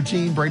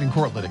 7:13. Braden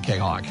Cortland at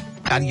K-Hawk.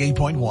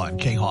 98.1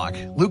 K-Hawk.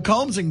 Luke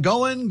Combs and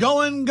Going,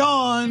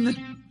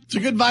 Gone. It's a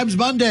Good Vibes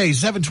Monday,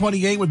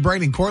 7:28 with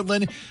Braden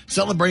Cortland,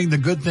 celebrating the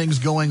good things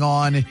going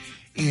on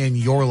in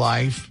your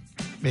life.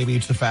 Maybe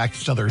it's the fact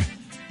it's another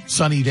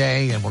sunny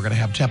day and we're going to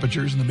have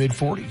temperatures in the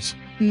mid-40s.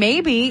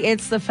 Maybe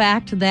it's the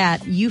fact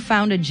that you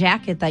found a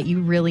jacket that you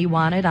really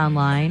wanted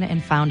online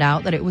and found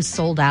out that it was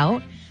sold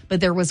out, but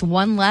there was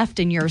one left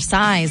in your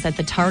size at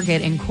the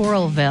Target in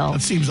Coralville.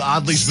 That seems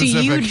oddly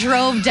specific. So you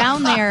drove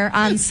down there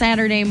on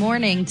Saturday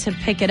morning to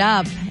pick it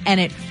up, and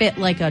it fit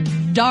like a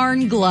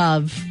darn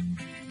glove.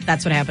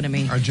 That's what happened to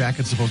me. Are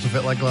jackets supposed to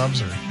fit like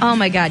gloves? Or? Oh,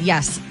 my God,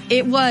 yes.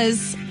 It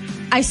was.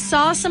 I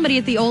saw somebody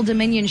at the Old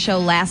Dominion show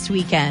last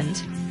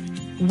weekend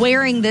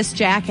wearing this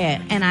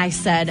jacket, and I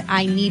said,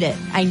 I need it.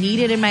 I need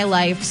it in my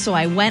life. So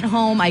I went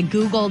home, I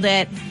Googled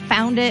it,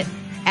 found it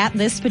at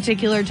this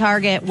particular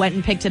Target, went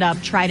and picked it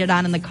up, tried it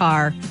on in the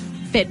car,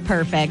 fit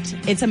perfect.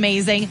 It's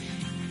amazing.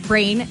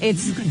 Brain,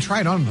 it's... You can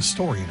try it on in the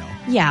store, you know.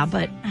 Yeah,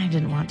 but I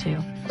didn't want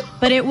to.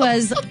 But it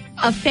was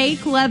a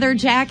fake leather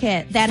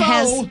jacket that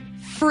has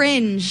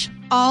fringe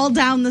all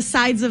down the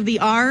sides of the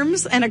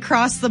arms and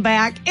across the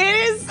back.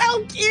 It is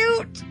so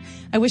cute.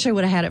 I wish I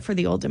would have had it for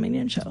the Old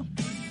Dominion show.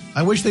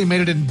 I wish they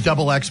made it in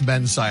XX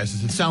men's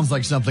sizes. It sounds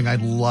like something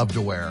I'd love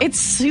to wear. It's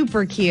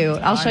super cute.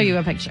 I'll show you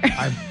a picture.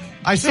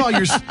 I saw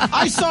your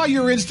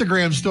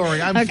Instagram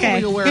story. I'm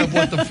fully aware of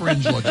what the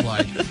fringe looks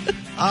like.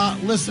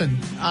 Listen,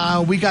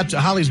 we got to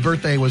Holly's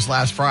birthday was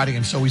last Friday,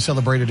 and so we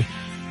celebrated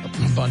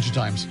a bunch of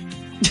times.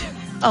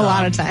 A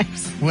lot of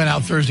times. Went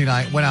out Thursday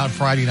night, went out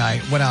Friday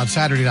night, went out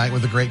Saturday night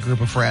with a great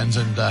group of friends,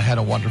 and had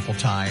a wonderful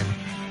time.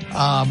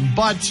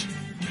 But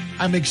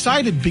I'm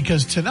excited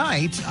because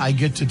tonight I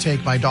get to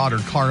take my daughter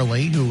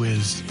Carly, who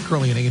is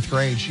currently in 8th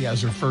grade. She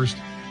has her first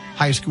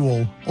high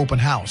school open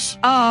house.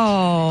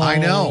 Oh. I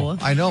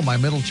know. My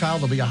middle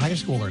child will be a high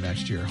schooler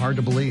next year. Hard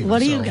to believe.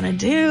 What are you going to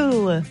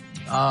do?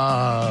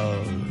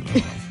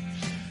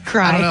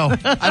 Cry. I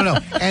don't know.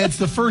 And it's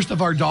the first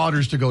of our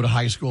daughters to go to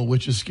high school,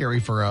 which is scary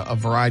for a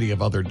variety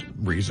of other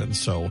reasons.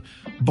 So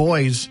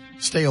boys,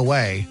 stay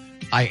away.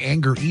 I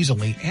anger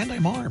easily, and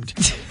I'm armed.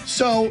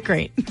 So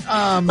great.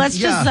 Let's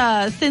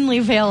just thinly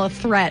veil a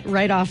threat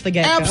right off the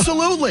get-go.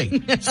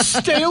 Absolutely.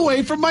 Stay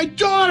away from my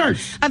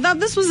daughters. I thought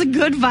this was a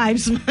Good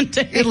Vibes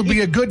Monday. It'll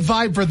be a good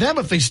vibe for them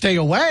if they stay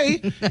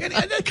away. And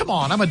come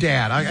on, I'm a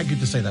dad. I get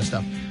to say that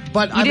stuff.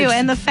 But you do,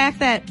 and the fact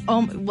that,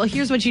 well,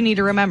 here's what you need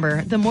to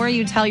remember. The more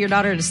you tell your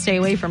daughter to stay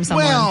away from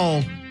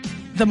someone,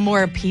 the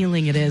more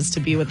appealing it is to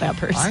be with that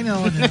person. I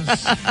know it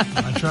is.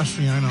 Trust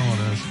me, I know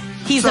it is.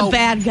 He's a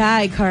bad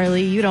guy,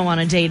 Carly. You don't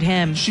want to date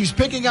him. She's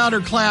picking out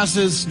her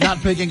classes, not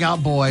picking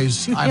out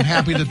boys. I'm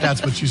happy that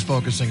that's what she's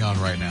focusing on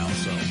right now.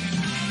 So,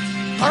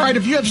 all right,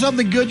 if you have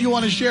something good you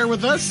want to share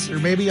with us, or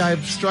maybe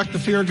I've struck the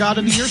fear of God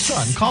into your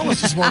son, call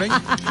us this morning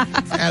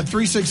at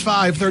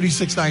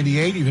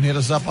 365-3698. You can hit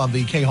us up on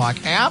the K-Hawk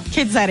app.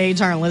 Kids that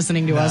age aren't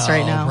listening to us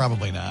right now.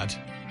 Probably not.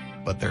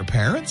 But their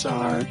parents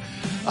are.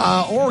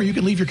 Or you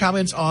can leave your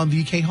comments on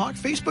the K-Hawk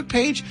Facebook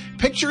page.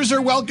 Pictures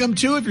are welcome,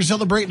 too. If you're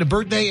celebrating a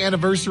birthday,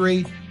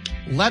 anniversary,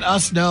 let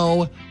us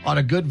know on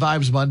a Good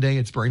Vibes Monday.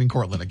 It's Braden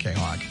Cortland at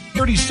K-Hawk.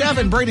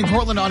 37, Braden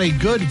Cortland on a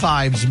Good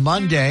Vibes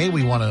Monday.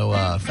 We want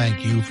to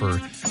thank you for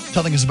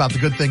telling us about the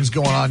good things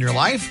going on in your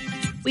life.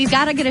 We've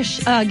got to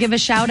give a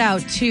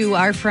shout-out to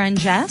our friend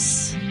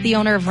Jess, the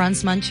owner of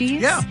Runts Munchies.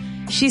 Yeah.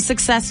 She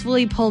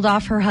successfully pulled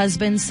off her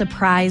husband's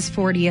surprise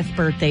 40th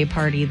birthday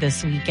party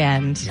this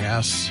weekend.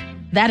 Yes.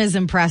 That is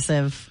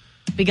impressive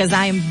because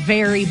I am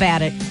very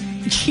bad at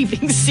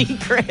keeping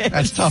secrets.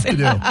 That's tough to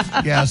do.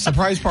 Yeah,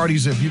 surprise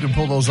parties, if you can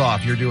pull those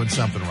off, you're doing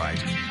something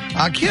right.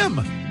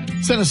 Kim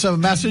sent us a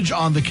message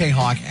on the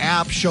K-Hawk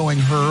app showing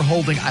her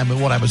holding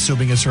what I'm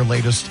assuming is her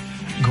latest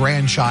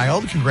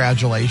grandchild.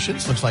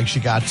 Congratulations. Looks like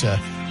she got to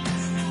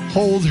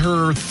hold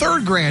her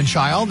third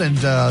grandchild, and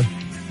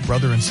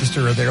brother and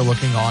sister are there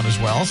looking on as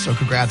well. So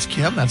congrats,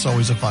 Kim. That's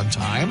always a fun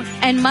time.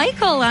 And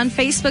Michael on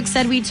Facebook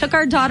said, we took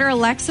our daughter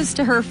Alexis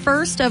to her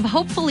first of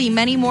hopefully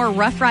many more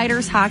Rough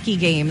Riders hockey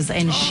games,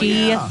 and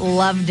she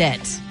loved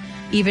it.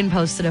 Even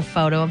posted a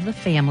photo of the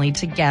family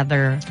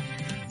together.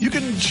 You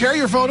can share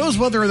your photos,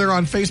 whether they're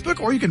on Facebook,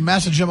 or you can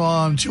message them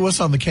on to us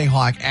on the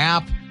K-Hawk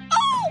app.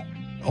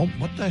 Oh,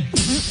 what the heck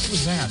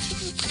was that?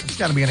 It's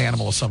got to be an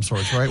animal of some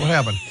sort, right? What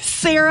happened?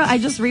 Sarah, I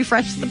just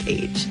refreshed the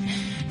page.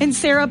 And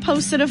Sarah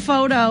posted a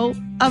photo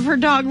of her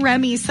dog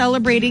Remy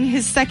celebrating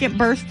his second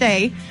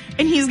birthday,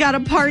 and he's got a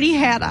party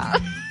hat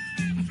on.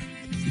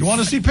 You want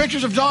to see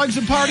pictures of dogs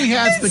and party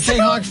hats? The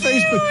K-Hawk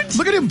Facebook.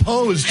 Look at him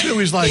pose, too.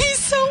 He's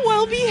so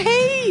well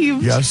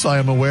behaved. Yes, I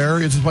am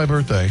aware. It's my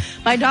birthday.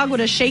 My dog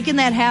would have shaken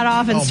that hat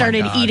off and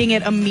started eating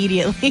it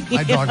immediately.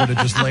 My dog would have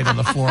just laid on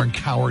the floor and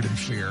cowered in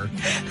fear.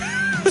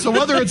 So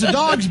whether it's a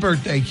dog's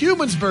birthday,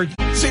 human's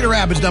birthday, Cedar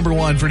Rapids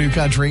 #1 for New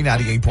Country,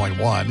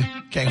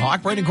 98.1.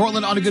 K-Hawk, Braden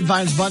Cortland on a Good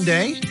Vibes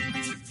Monday.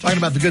 Talking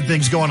about the good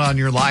things going on in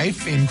your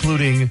life,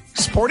 including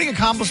sporting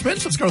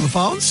accomplishments. Let's go to the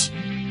phones.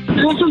 This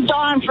is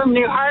Dawn from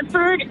New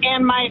Hartford,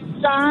 and my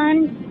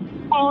son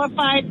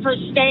qualified for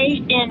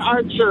state in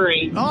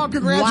archery. Oh,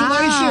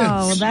 congratulations.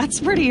 Wow, that's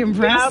pretty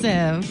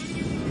impressive.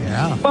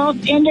 Yeah.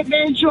 Both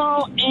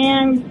individual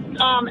and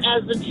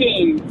as a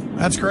team.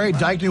 That's great.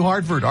 Dyke New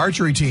Hartford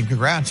archery team.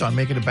 Congrats on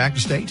making it back to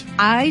state.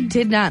 I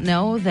did not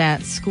know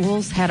that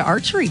schools had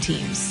archery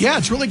teams. Yeah,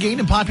 it's really gained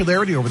in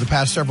popularity over the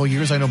past several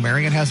years. I know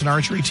Marion has an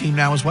archery team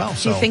now as well.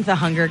 Do you think the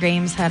Hunger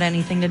Games had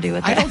anything to do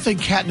with that? I don't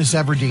think Katniss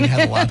Everdeen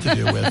had a lot to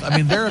do with. I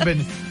mean, there have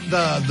been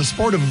the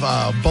sport of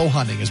bow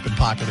hunting has been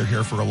popular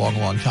here for a long,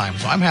 long time.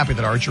 So I'm happy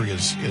that archery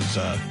is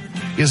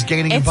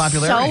gaining in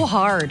popularity. It's so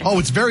hard. Oh,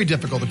 it's very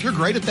difficult. If you're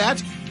great at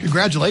that,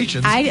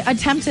 congratulations. I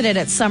attempted it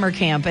at summer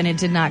camp and it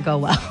did not go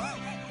well.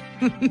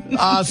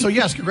 So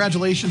yes,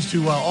 congratulations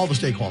to all the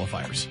state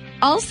qualifiers.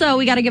 Also,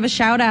 we got to give a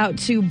shout out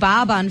to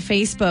Bob on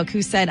Facebook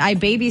who said, I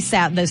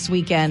babysat this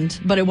weekend,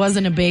 but it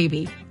wasn't a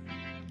baby.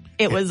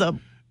 It was a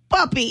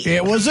puppy.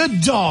 It was a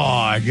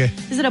dog.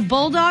 Is it a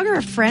bulldog or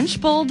a French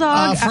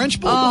bulldog? French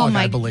bulldog, oh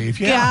my I believe.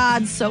 Yeah.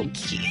 God, so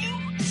cute.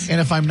 And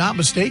if I'm not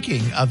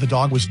mistaken, the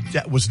dog is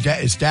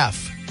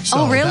deaf.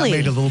 So really? That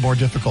made it a little more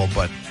difficult,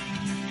 but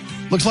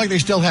looks like they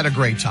still had a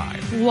great time.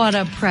 What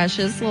a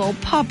precious little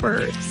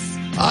puppers.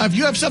 If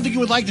you have something you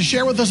would like to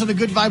share with us on the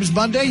Good Vibes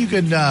Monday, you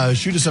can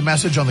shoot us a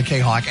message on the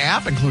K-Hawk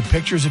app. Include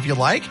pictures if you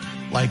like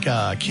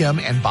Kim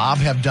and Bob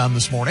have done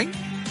this morning.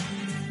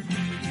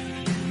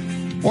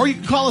 Or you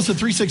can call us at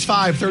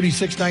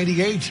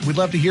 365-3698. We'd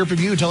love to hear from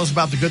you. Tell us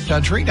about the good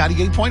country.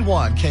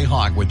 98.1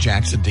 K-Hawk with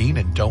Jackson Dean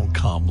and Don't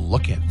Come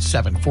Looking.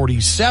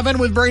 747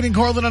 with Braden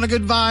Cortland on a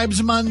Good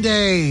Vibes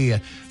Monday.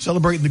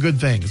 Celebrating the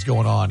good things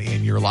going on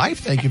in your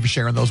life. Thank you for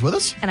sharing those with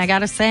us. And I got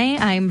to say,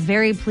 I'm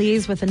very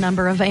pleased with the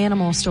number of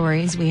animal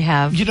stories we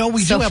have. We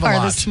so do have far a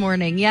lot this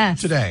morning. Yes.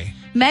 Today.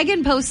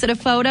 Megan posted a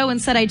photo and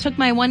said, I took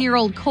my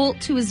 1-year-old Colt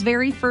to his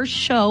very first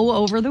show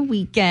over the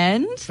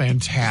weekend.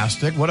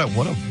 Fantastic. What a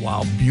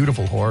wow,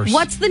 beautiful horse.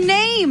 What's the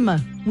name?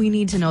 We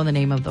need to know the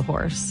name of the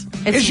horse.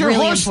 It's Is your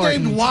really horse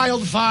important. named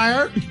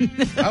Wildfire?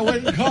 I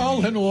wouldn't call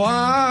him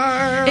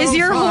Wildfire. Is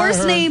your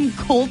horse named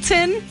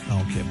Colton?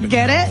 Okay. But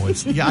Get no,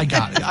 it? Yeah, I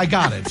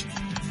got it.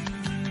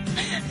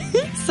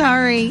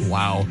 Sorry.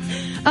 Wow.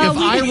 If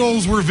eye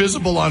rolls were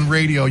visible on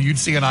radio, you'd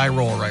see an eye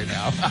roll right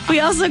now. We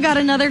also got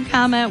another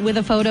comment with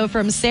a photo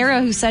from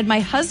Sarah who said, my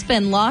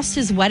husband lost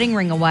his wedding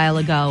ring a while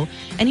ago,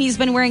 and he's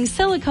been wearing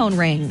silicone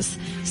rings.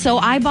 So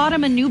I bought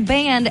him a new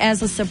band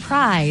as a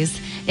surprise.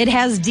 It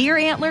has deer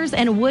antlers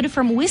and wood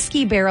from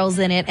whiskey barrels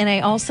in it, and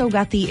I also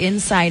got the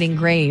inside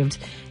engraved.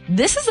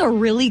 This is a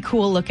really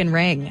cool looking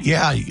ring.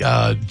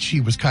 Yeah,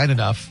 she was kind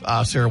enough,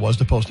 Sarah was,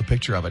 to post a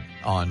picture of it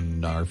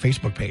on our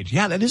Facebook page.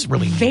 Yeah, that is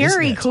really neat,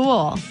 very isn't it?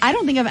 cool. I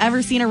don't think I've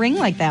ever seen a ring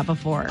like that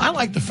before. I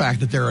like the fact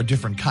that there are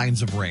different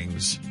kinds of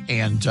rings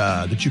and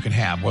that you can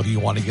have, whether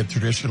you want to get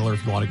traditional or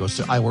if you want to go.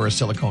 I wear a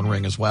silicone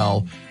ring as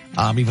well,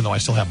 even though I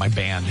still have my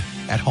band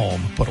at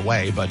home put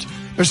away. But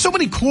there's so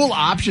many cool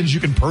options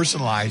you can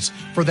personalize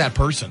for that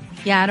person.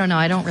 Yeah, I don't know.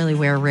 I don't really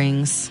wear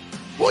rings.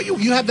 Well,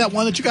 you have that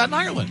one that you got in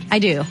Ireland. I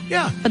do.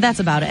 Yeah. But that's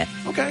about it.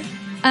 Okay.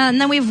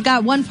 And then we've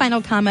got one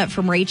final comment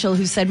from Rachel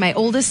who said, my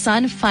oldest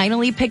son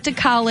finally picked a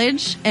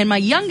college and my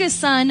youngest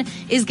son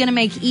is going to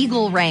make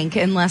Eagle rank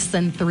in less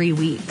than 3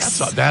 weeks.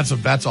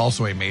 That's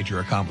also a major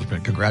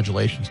accomplishment.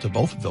 Congratulations to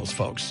both of those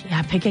folks.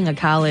 Yeah, picking a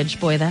college,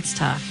 boy, that's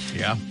tough.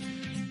 Yeah.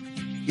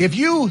 If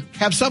you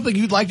have something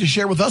you'd like to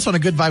share with us on a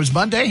Good Vibes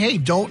Monday, hey,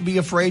 don't be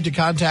afraid to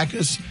contact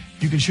us.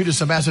 You can shoot us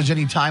a message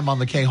anytime on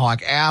the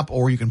K-Hawk app,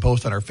 or you can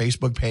post on our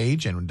Facebook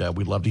page, and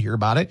we'd love to hear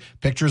about it.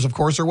 Pictures, of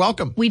course, are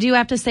welcome. We do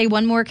have to say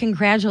one more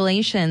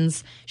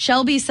congratulations.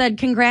 Shelby said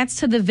congrats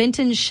to the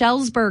Vinton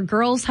Shellsburg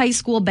girls high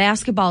school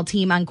basketball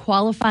team on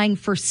qualifying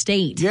for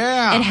state.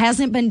 Yeah. It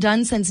hasn't been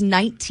done since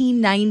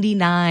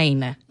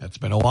 1999. That's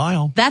been a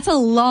while. That's a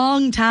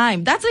long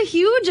time. That's a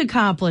huge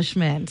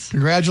accomplishment.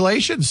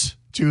 Congratulations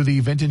to the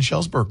Vinton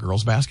Shellsburg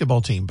girls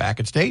basketball team back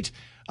at state.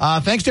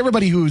 Thanks to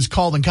everybody who's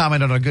called and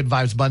commented on Good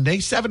Vibes Monday.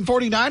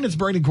 7:49, it's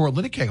Braden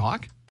Cortland at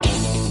K-Hawk.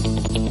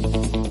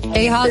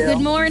 K-Hawk,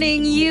 good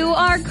morning. You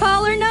are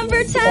caller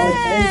number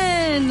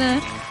 10.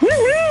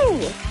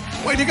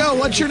 Woohoo! Way to go.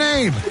 What's your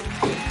name?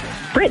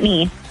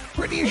 Brittany.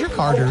 Brittany, is your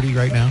car dirty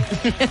right now?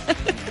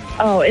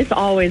 Oh, it's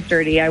always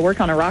dirty. I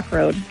work on a rock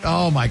road.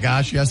 Oh, my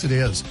gosh. Yes, it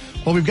is.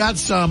 Well, we've got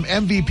some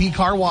MVP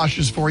car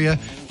washes for you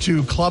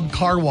to Club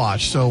Car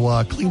Wash.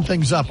 So clean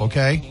things up,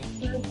 okay?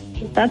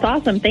 That's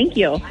awesome. Thank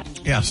you.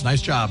 Yes,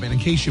 nice job. And in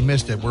case you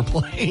missed it, we're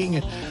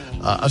playing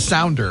a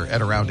sounder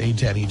at around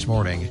 8:10 each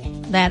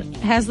morning. That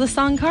has the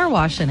song Car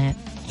Wash in it.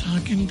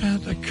 Talking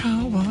about the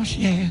car wash,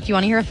 yeah. Do you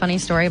want to hear a funny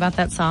story about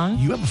that song?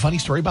 You have a funny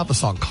story about the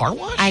song Car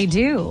Wash? I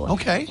do.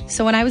 Okay.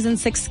 So when I was in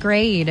 6th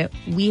grade,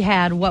 we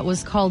had what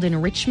was called an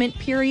enrichment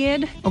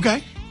period.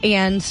 Okay.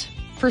 And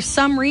for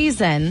some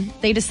reason,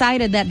 they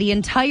decided that the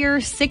entire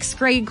 6th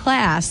grade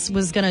class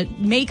was going to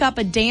make up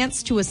a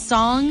dance to a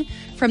song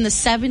from the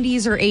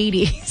 70s or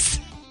 80s.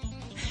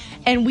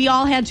 And we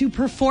all had to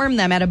perform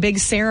them at a big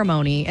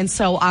ceremony. And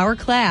so our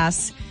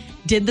class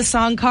did the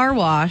song Car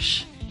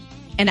Wash,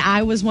 and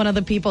I was one of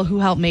the people who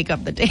helped make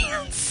up the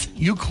dance.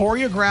 You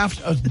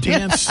choreographed a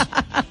dance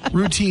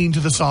routine to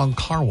the song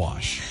Car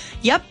Wash.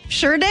 Yep,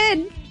 sure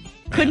did.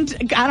 I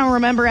don't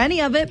remember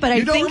any of it, but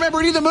You don't remember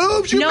any of the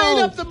moves? You No,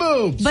 made up the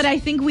moves. But I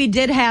think we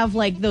did have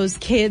like those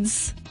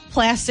kids'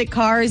 plastic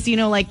cars, you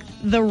know, like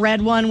the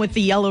red one with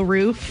the yellow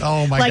roof.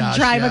 Oh my like gosh,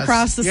 drive yes.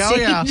 across the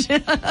stage.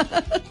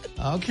 Yeah.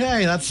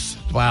 Okay, that's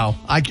wow.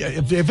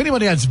 If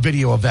anybody has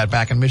video of that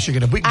back in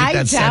Michigan, if we can get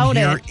that sent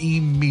here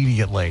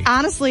immediately.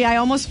 Honestly, I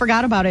almost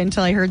forgot about it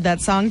until I heard that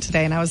song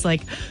today, and I was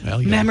like,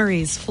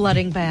 memories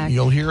flooding back.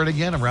 You'll hear it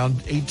again around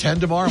 8:10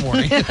 tomorrow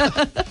morning.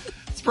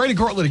 It's Brady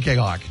Cortland at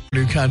K-Hawk.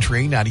 New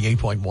Country,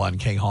 98.1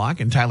 K-Hawk,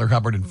 and Tyler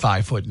Hubbard and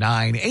 5'9".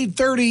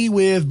 8:30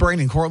 with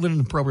Brandon Cortland.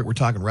 And appropriate, we're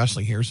talking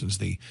wrestling here since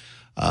the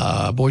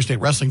Boys State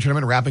Wrestling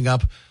Tournament wrapping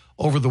up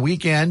over the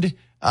weekend.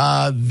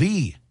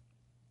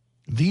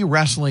 The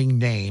wrestling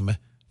name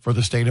for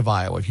the state of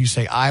Iowa. If you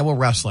say Iowa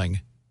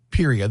wrestling,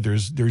 period,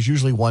 there's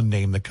usually one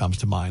name that comes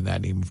to mind.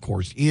 That name, of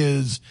course,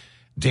 is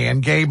Dan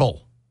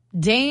Gable.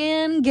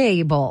 Dan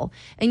Gable.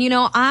 And, you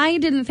know, I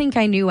didn't think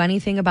I knew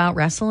anything about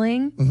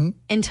wrestling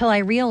until I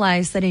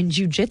realized that in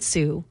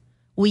jiu-jitsu,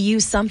 we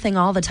use something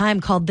all the time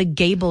called the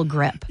Gable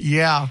grip.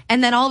 Yeah.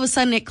 And then all of a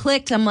sudden it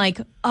clicked. I'm like,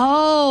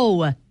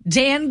 oh,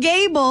 Dan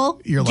Gable,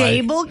 You're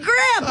Gable grip.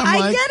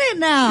 I get it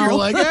now. You're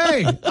like,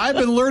 hey, I've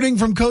been learning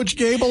from Coach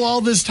Gable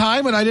all this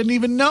time, and I didn't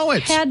even know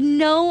it. Had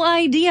no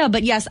idea.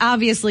 But yes,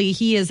 obviously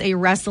he is a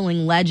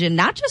wrestling legend,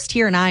 not just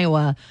here in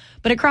Iowa,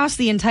 but across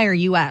the entire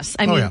U.S.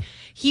 I mean,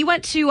 he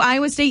went to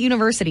Iowa State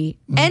University,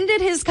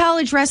 ended his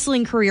college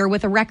wrestling career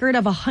with a record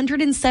of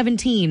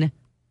 117-1.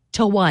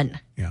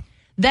 Yeah.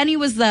 Then he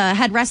was the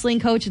head wrestling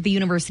coach at the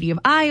University of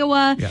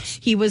Iowa. Yes.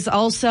 He was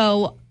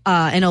also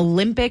an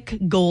Olympic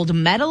gold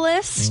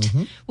medalist,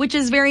 which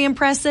is very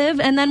impressive,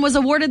 and then was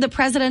awarded the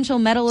Presidential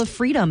Medal of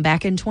Freedom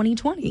back in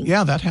 2020.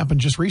 Yeah, that happened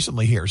just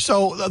recently here.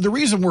 So the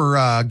reason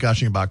we're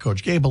gushing about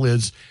Coach Gable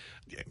is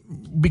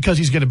because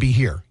he's going to be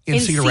here in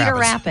Cedar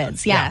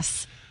Rapids.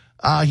 Yes.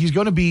 Yeah. He's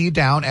going to be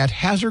down at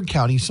Hazard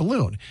County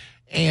Saloon.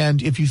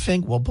 And if you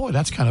think, well, boy,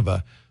 that's kind of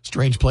a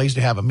strange place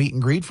to have a meet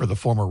and greet for the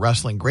former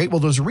wrestling great. Well,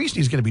 there's a reason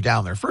he's going to be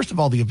down there. First of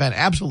all, the event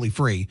absolutely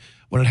free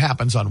when it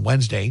happens on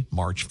Wednesday,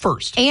 March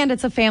 1st. And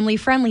it's a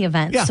family-friendly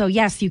event. Yeah. So,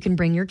 yes, you can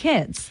bring your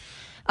kids.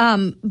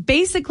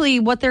 Basically,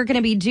 what they're going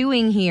to be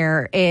doing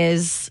here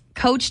is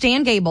Coach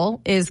Dan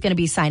Gable is going to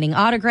be signing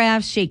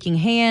autographs, shaking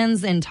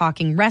hands, and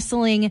talking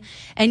wrestling.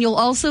 And you'll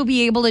also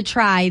be able to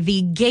try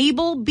the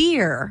Gable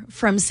beer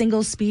from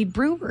Single Speed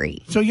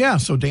Brewery. So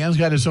Dan's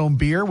got his own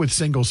beer with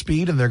Single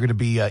Speed, and they're going to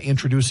be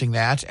introducing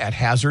that at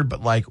Hazard.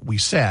 But like we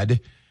said,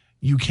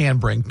 you can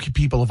bring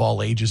people of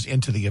all ages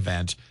into the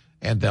event,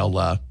 and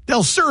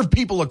they'll serve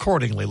people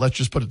accordingly. Let's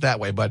just put it that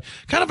way. But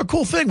kind of a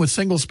cool thing with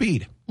Single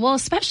Speed. Well,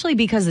 especially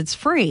because it's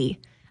free.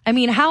 I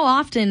mean, how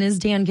often is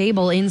Dan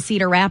Gable in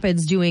Cedar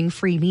Rapids doing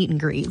free meet and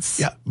greets?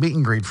 Yeah, meet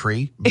and greet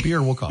free.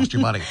 Beer will cost you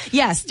money.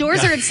 Yes,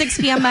 doors are at 6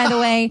 p.m., by the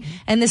way,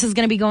 and this is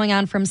going to be going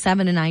on from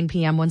 7 to 9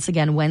 p.m., once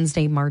again,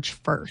 Wednesday, March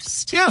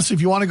 1st. Yeah, so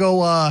if you want to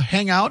go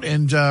hang out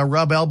and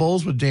rub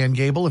elbows with Dan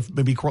Gable, if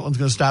maybe Cortland's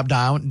going to stop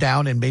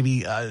down and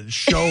maybe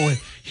show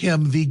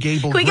him the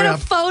Gable grip. Can we get a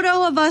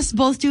photo of us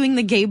both doing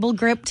the Gable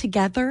grip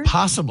together?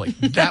 Possibly.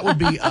 That would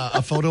be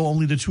a photo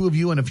only the two of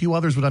you and a few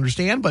others would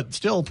understand, but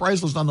still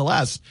priceless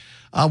nonetheless.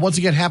 Once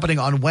again, happening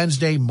on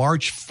Wednesday,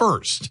 March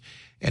 1st.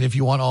 And if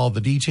you want all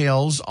the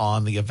details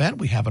on the event,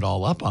 we have it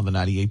all up on the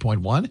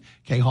 98.1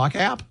 K-Hawk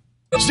app.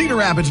 Cedar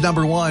Rapids,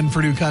 #1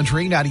 for New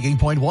Country,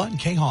 98.1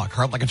 K-Hawk.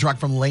 Heart Like a Truck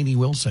from Laney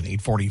Wilson,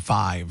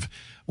 845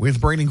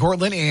 with Brandon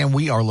Cortland. And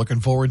we are looking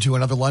forward to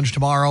another lunch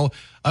tomorrow,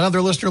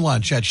 another listener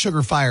lunch at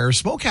Sugar Fire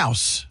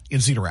Smokehouse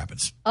in Cedar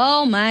Rapids.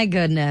 Oh, my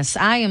goodness.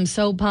 I am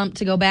so pumped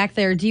to go back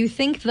there. Do you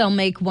think they'll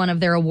make one of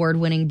their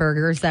award-winning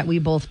burgers that we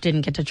both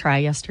didn't get to try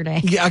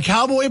yesterday? Yeah, a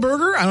cowboy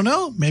burger? I don't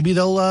know. Maybe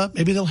they'll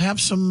have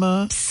some...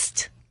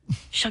 Psst.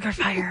 Sugar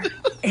Fire,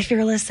 if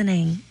you're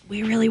listening,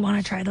 we really want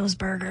to try those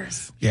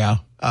burgers. Yeah,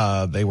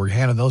 they were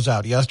handing those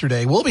out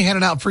yesterday. We'll be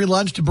handing out free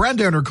lunch to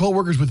Brenda and her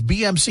co-workers with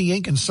BMC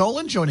Inc. in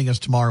Solon, joining us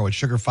tomorrow at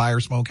Sugar Fire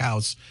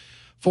Smokehouse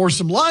for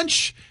some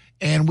lunch.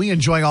 And we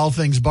enjoy all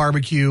things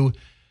barbecue.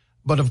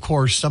 But, of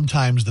course,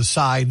 sometimes the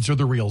sides are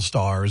the real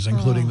stars,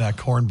 including that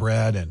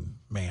cornbread. And,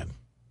 man.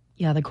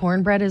 Yeah, the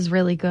cornbread is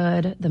really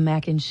good. The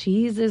mac and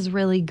cheese is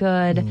really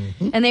good.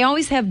 And they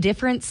always have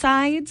different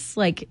sides,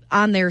 like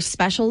on their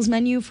specials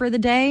menu for the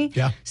day.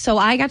 Yeah. So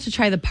I got to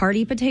try the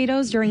party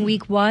potatoes during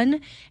week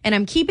 1. And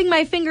I'm keeping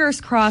my fingers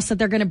crossed that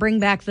they're going to bring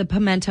back the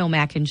pimento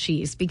mac and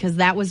cheese, because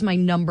that was my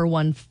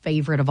 #1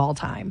 favorite of all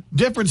time.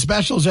 Different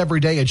specials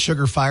every day at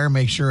Sugar Fire.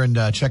 Make sure and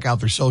check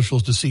out their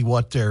socials to see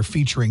what they're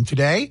featuring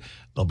today.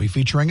 They'll be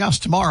featuring us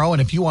tomorrow. And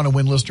if you want to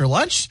win listener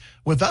lunch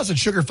with us at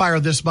Sugar Fire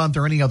this month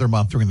or any other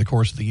month during the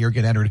course of the year,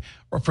 get entered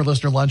for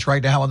listener lunch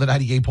right now on the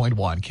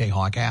 98.1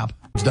 K-Hawk app.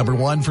 It's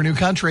 #1 for New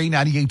Country,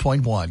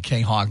 98.1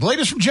 K-Hawk. The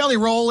latest from Jelly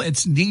Roll,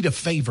 it's Need a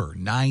Favor,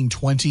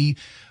 9:20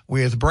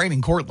 with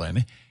Brandon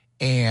Cortland.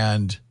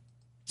 And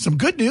some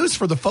good news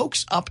for the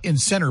folks up in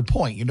Center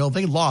Point. You know,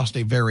 they lost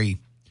a very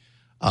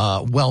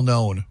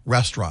well-known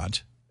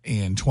restaurant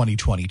in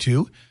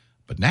 2022.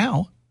 But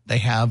now they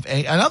have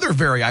another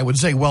very, I would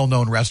say,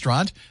 well-known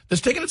restaurant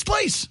that's taken its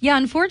place. Yeah,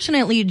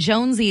 unfortunately,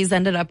 Jonesy's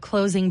ended up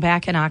closing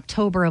back in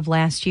October of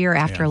last year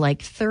after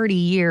like 30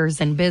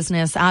 years in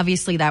business.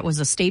 Obviously, that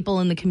was a staple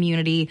in the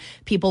community.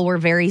 People were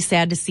very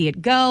sad to see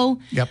it go.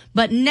 Yep.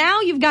 But now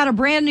you've got a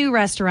brand new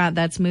restaurant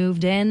that's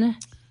moved in,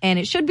 and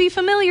it should be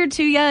familiar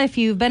to you if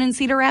you've been in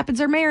Cedar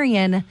Rapids or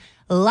Marion.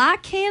 La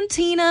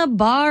Cantina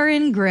Bar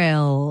and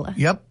Grill.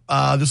 Yep.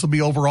 This will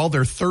be overall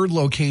their third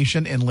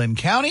location in Lynn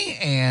County,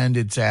 and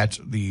it's at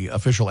the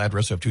official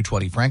address of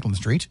 220 Franklin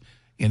Street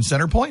in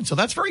Center Point. So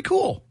that's very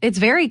cool. It's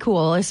very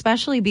cool,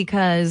 especially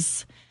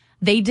because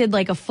they did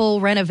like a full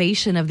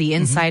renovation of the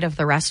inside of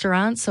the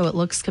restaurant. So it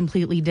looks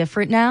completely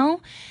different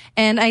now.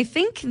 And I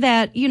think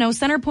that,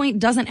 Center Point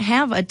doesn't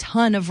have a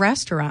ton of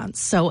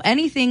restaurants. So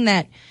anything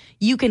that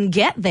you can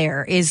get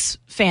there is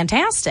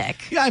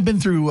fantastic. Yeah, I've been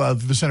through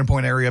the Center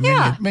Point area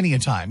many a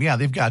time. Yeah,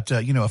 they've got,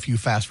 a few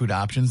fast food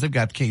options. They've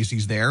got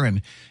Casey's there.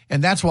 And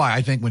that's why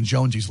I think when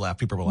Jonesy's left,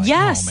 people were like,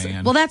 yes. Oh,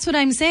 man. Well, that's what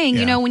I'm saying.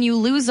 Yeah. When you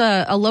lose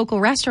a local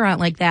restaurant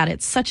like that,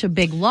 it's such a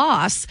big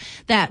loss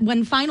that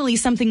when finally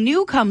something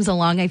new comes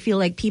along, I feel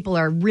like people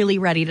are really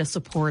ready to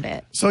support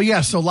it. So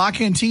La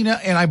Cantina,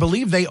 and I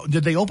believe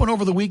did they open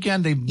over the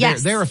weekend?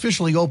 Yes. They're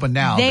officially open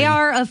now. They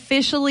are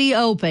officially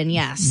open,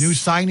 yes. New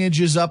signage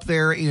is up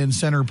there in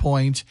Center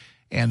Point.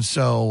 And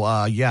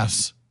so,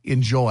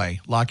 enjoy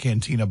La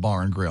Cantina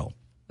Bar and Grill.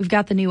 We've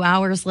got the new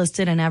hours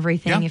listed and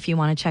everything if you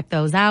want to check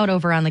those out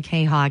over on the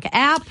K-Hawk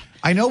app.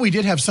 I know we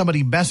did have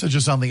somebody message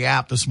us on the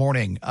app this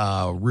morning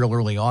real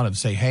early on and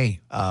say,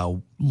 hey,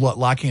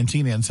 La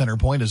Cantina in Center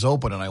Point is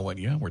open. And I went,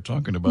 yeah, we're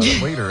talking about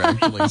it later,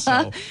 actually.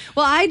 So,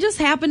 well, I just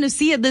happened to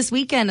see it this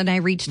weekend, and I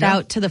reached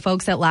out to the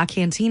folks at La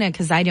Cantina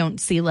because I don't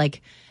see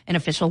like an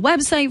official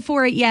website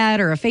for it yet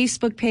or a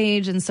Facebook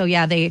page. And so,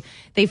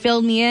 they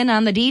filled me in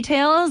on the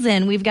details,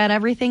 and we've got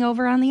everything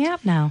over on the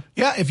app now.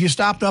 Yeah, if you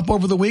stopped up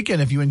over the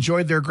weekend, if you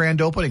enjoyed their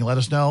grand opening, let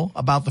us know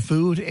about the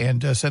food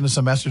and send us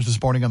a message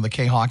this morning on the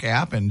K-Hawk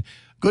app. And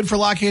good for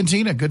La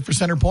Cantina, good for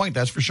Center Point,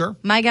 that's for sure.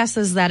 My guess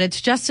is that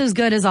it's just as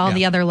good as all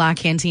the other La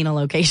Cantina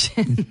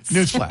locations.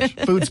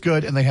 Newsflash, food's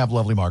good, and they have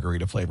lovely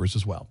margarita flavors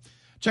as well.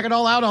 Check it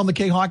all out on the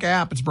K-Hawk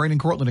app. It's Braden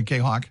Cortland at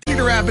K-Hawk.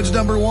 Cedar Rapids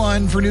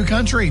 #1 for New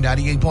Country,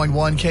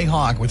 98.1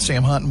 K-Hawk with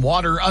Sam Hunt and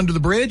Water Under the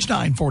Bridge,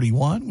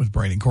 941 with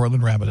Braden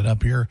Cortland, wrapping it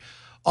up here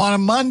on a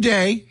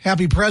Monday.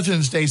 Happy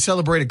President's Day.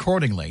 Celebrate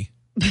accordingly.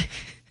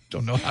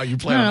 Don't know how you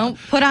plan on it.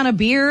 Put on a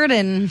beard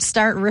and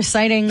start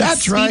reciting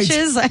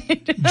speeches.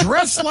 Right.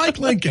 Dress like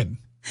Lincoln.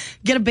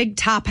 Get a big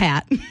top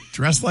hat.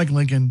 Dress like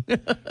Lincoln.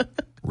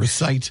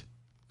 Recite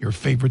your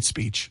favorite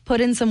speech.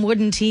 Put in some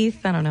wooden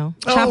teeth. I don't know.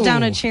 Chop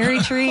down a cherry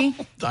tree.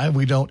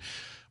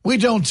 We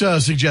don't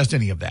suggest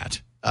any of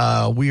that.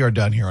 We are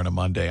done here on a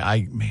Monday.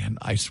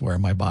 I swear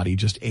my body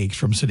just aches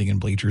from sitting in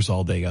bleachers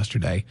all day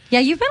yesterday. Yeah,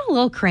 you've been a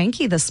little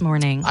cranky this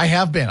morning. I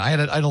have been. I had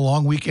a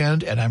long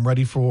weekend, and I'm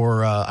ready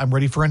for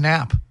a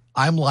nap.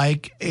 I'm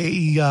like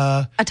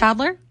a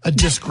toddler? A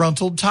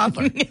disgruntled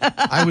toddler.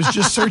 I was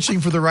just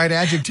searching for the right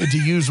adjective to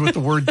use with the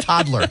word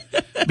toddler.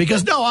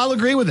 Because, no, I'll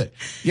agree with it.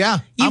 Yeah,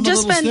 I'm a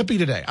little snippy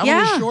today. I'm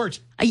a little short.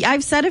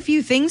 I've said a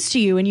few things to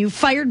you, and you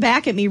fired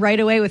back at me right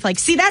away with like,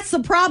 see, that's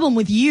the problem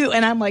with you.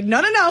 And I'm like,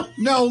 no.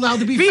 No, now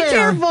to be fair. Be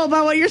careful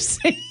about what you're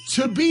saying.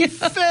 To be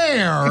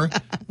fair,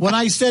 when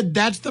I said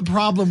that's the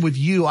problem with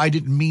you, I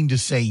didn't mean to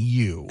say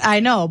you. I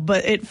know,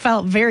 but it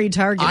felt very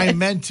targeted. I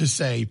meant to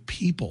say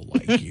people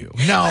like you.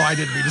 No, I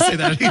didn't mean to say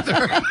that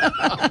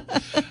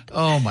either.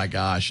 Oh, my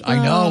gosh. I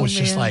know. It's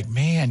just like,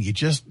 man, you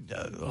just,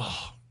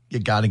 you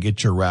got to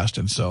get your rest.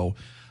 And so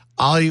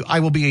I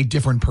will be a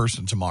different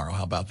person tomorrow.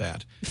 How about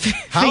that?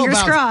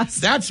 Fingers crossed.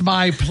 That's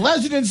my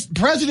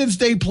President's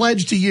Day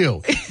pledge to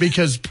you,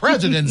 because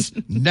presidents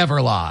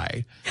never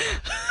lie.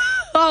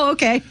 Oh,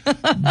 okay.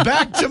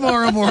 Back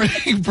tomorrow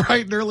morning,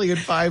 bright and early at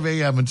 5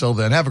 a.m. Until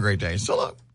then, have a great day. So long.